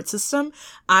own support system,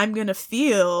 I'm gonna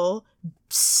feel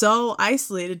so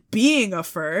isolated being a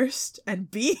first and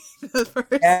being the first,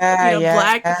 Yeah,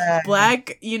 yeah.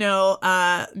 black,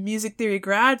 music theory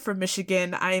grad from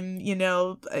Michigan. I'm,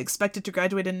 expected to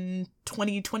graduate in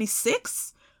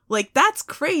 2026. Like, that's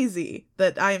crazy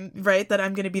that I'm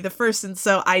going to be the first. And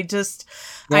so I'm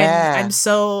Yeah.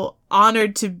 so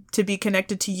honored to be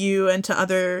connected to you and to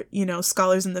other,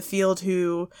 scholars in the field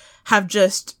who have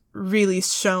just really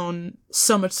shown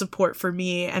so much support for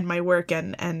me and my work,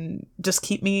 and just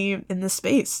keep me in this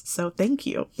space. So thank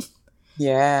you.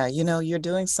 Yeah, you're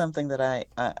doing something that I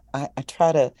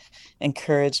try to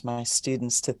encourage my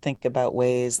students to think about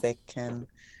ways they can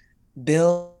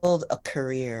build a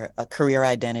career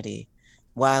identity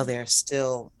while they're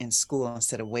still in school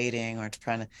instead of waiting or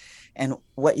trying to. And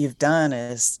what you've done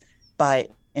is by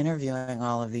interviewing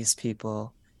all of these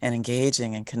people and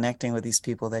engaging and connecting with these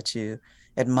people that you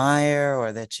admire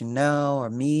or that you know or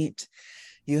meet,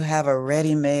 you have a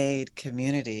ready-made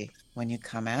community when you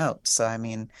come out. So, I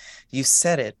mean, you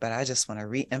said it, but I just want to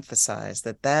re-emphasize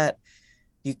that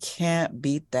you can't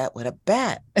beat that with a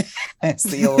bat, as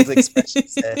the old expression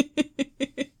said.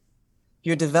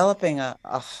 You're developing a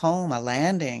home, a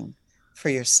landing for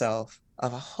yourself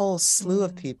of a whole slew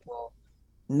of people,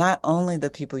 not only the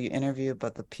people you interview,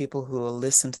 but the people who will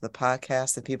listen to the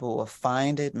podcast, the people who will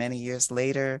find it many years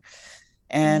later.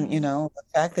 And, the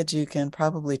fact that you can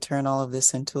probably turn all of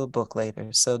this into a book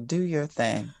later. So do your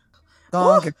thing. Go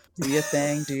on, girl. Do your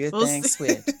thing. Do your We'll thing. see.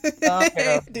 Switch. Go on,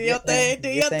 girl. Do your thing. Do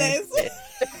your thing. Switch.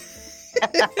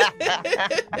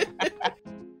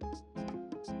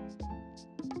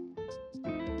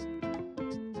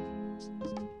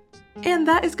 And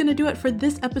that is going to do it for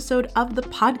this episode of the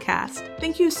podcast.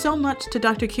 Thank you so much to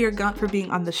Dr. Keir Gaunt for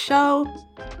being on the show.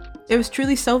 It was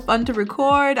truly so fun to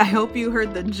record. I hope you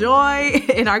heard the joy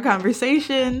in our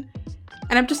conversation.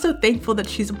 And I'm just so thankful that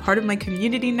she's a part of my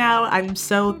community now. I'm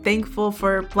so thankful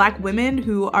for Black women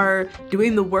who are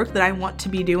doing the work that I want to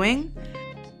be doing.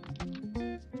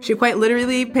 She quite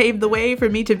literally paved the way for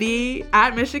me to be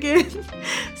at Michigan.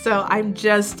 So I'm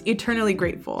just eternally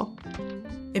grateful.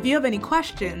 If you have any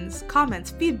questions,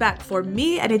 comments, feedback for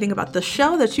me, anything about the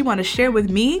show that you want to share with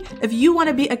me, if you want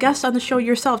to be a guest on the show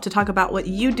yourself to talk about what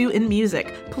you do in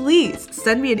music, please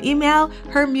send me an email,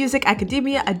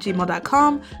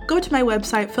 hermusicacademia@gmail.com. Go to my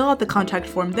website, fill out the contact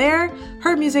form there,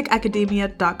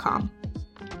 hermusicacademia.com.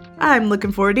 I'm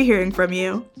looking forward to hearing from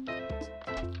you.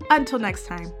 Until next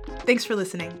time, thanks for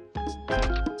listening.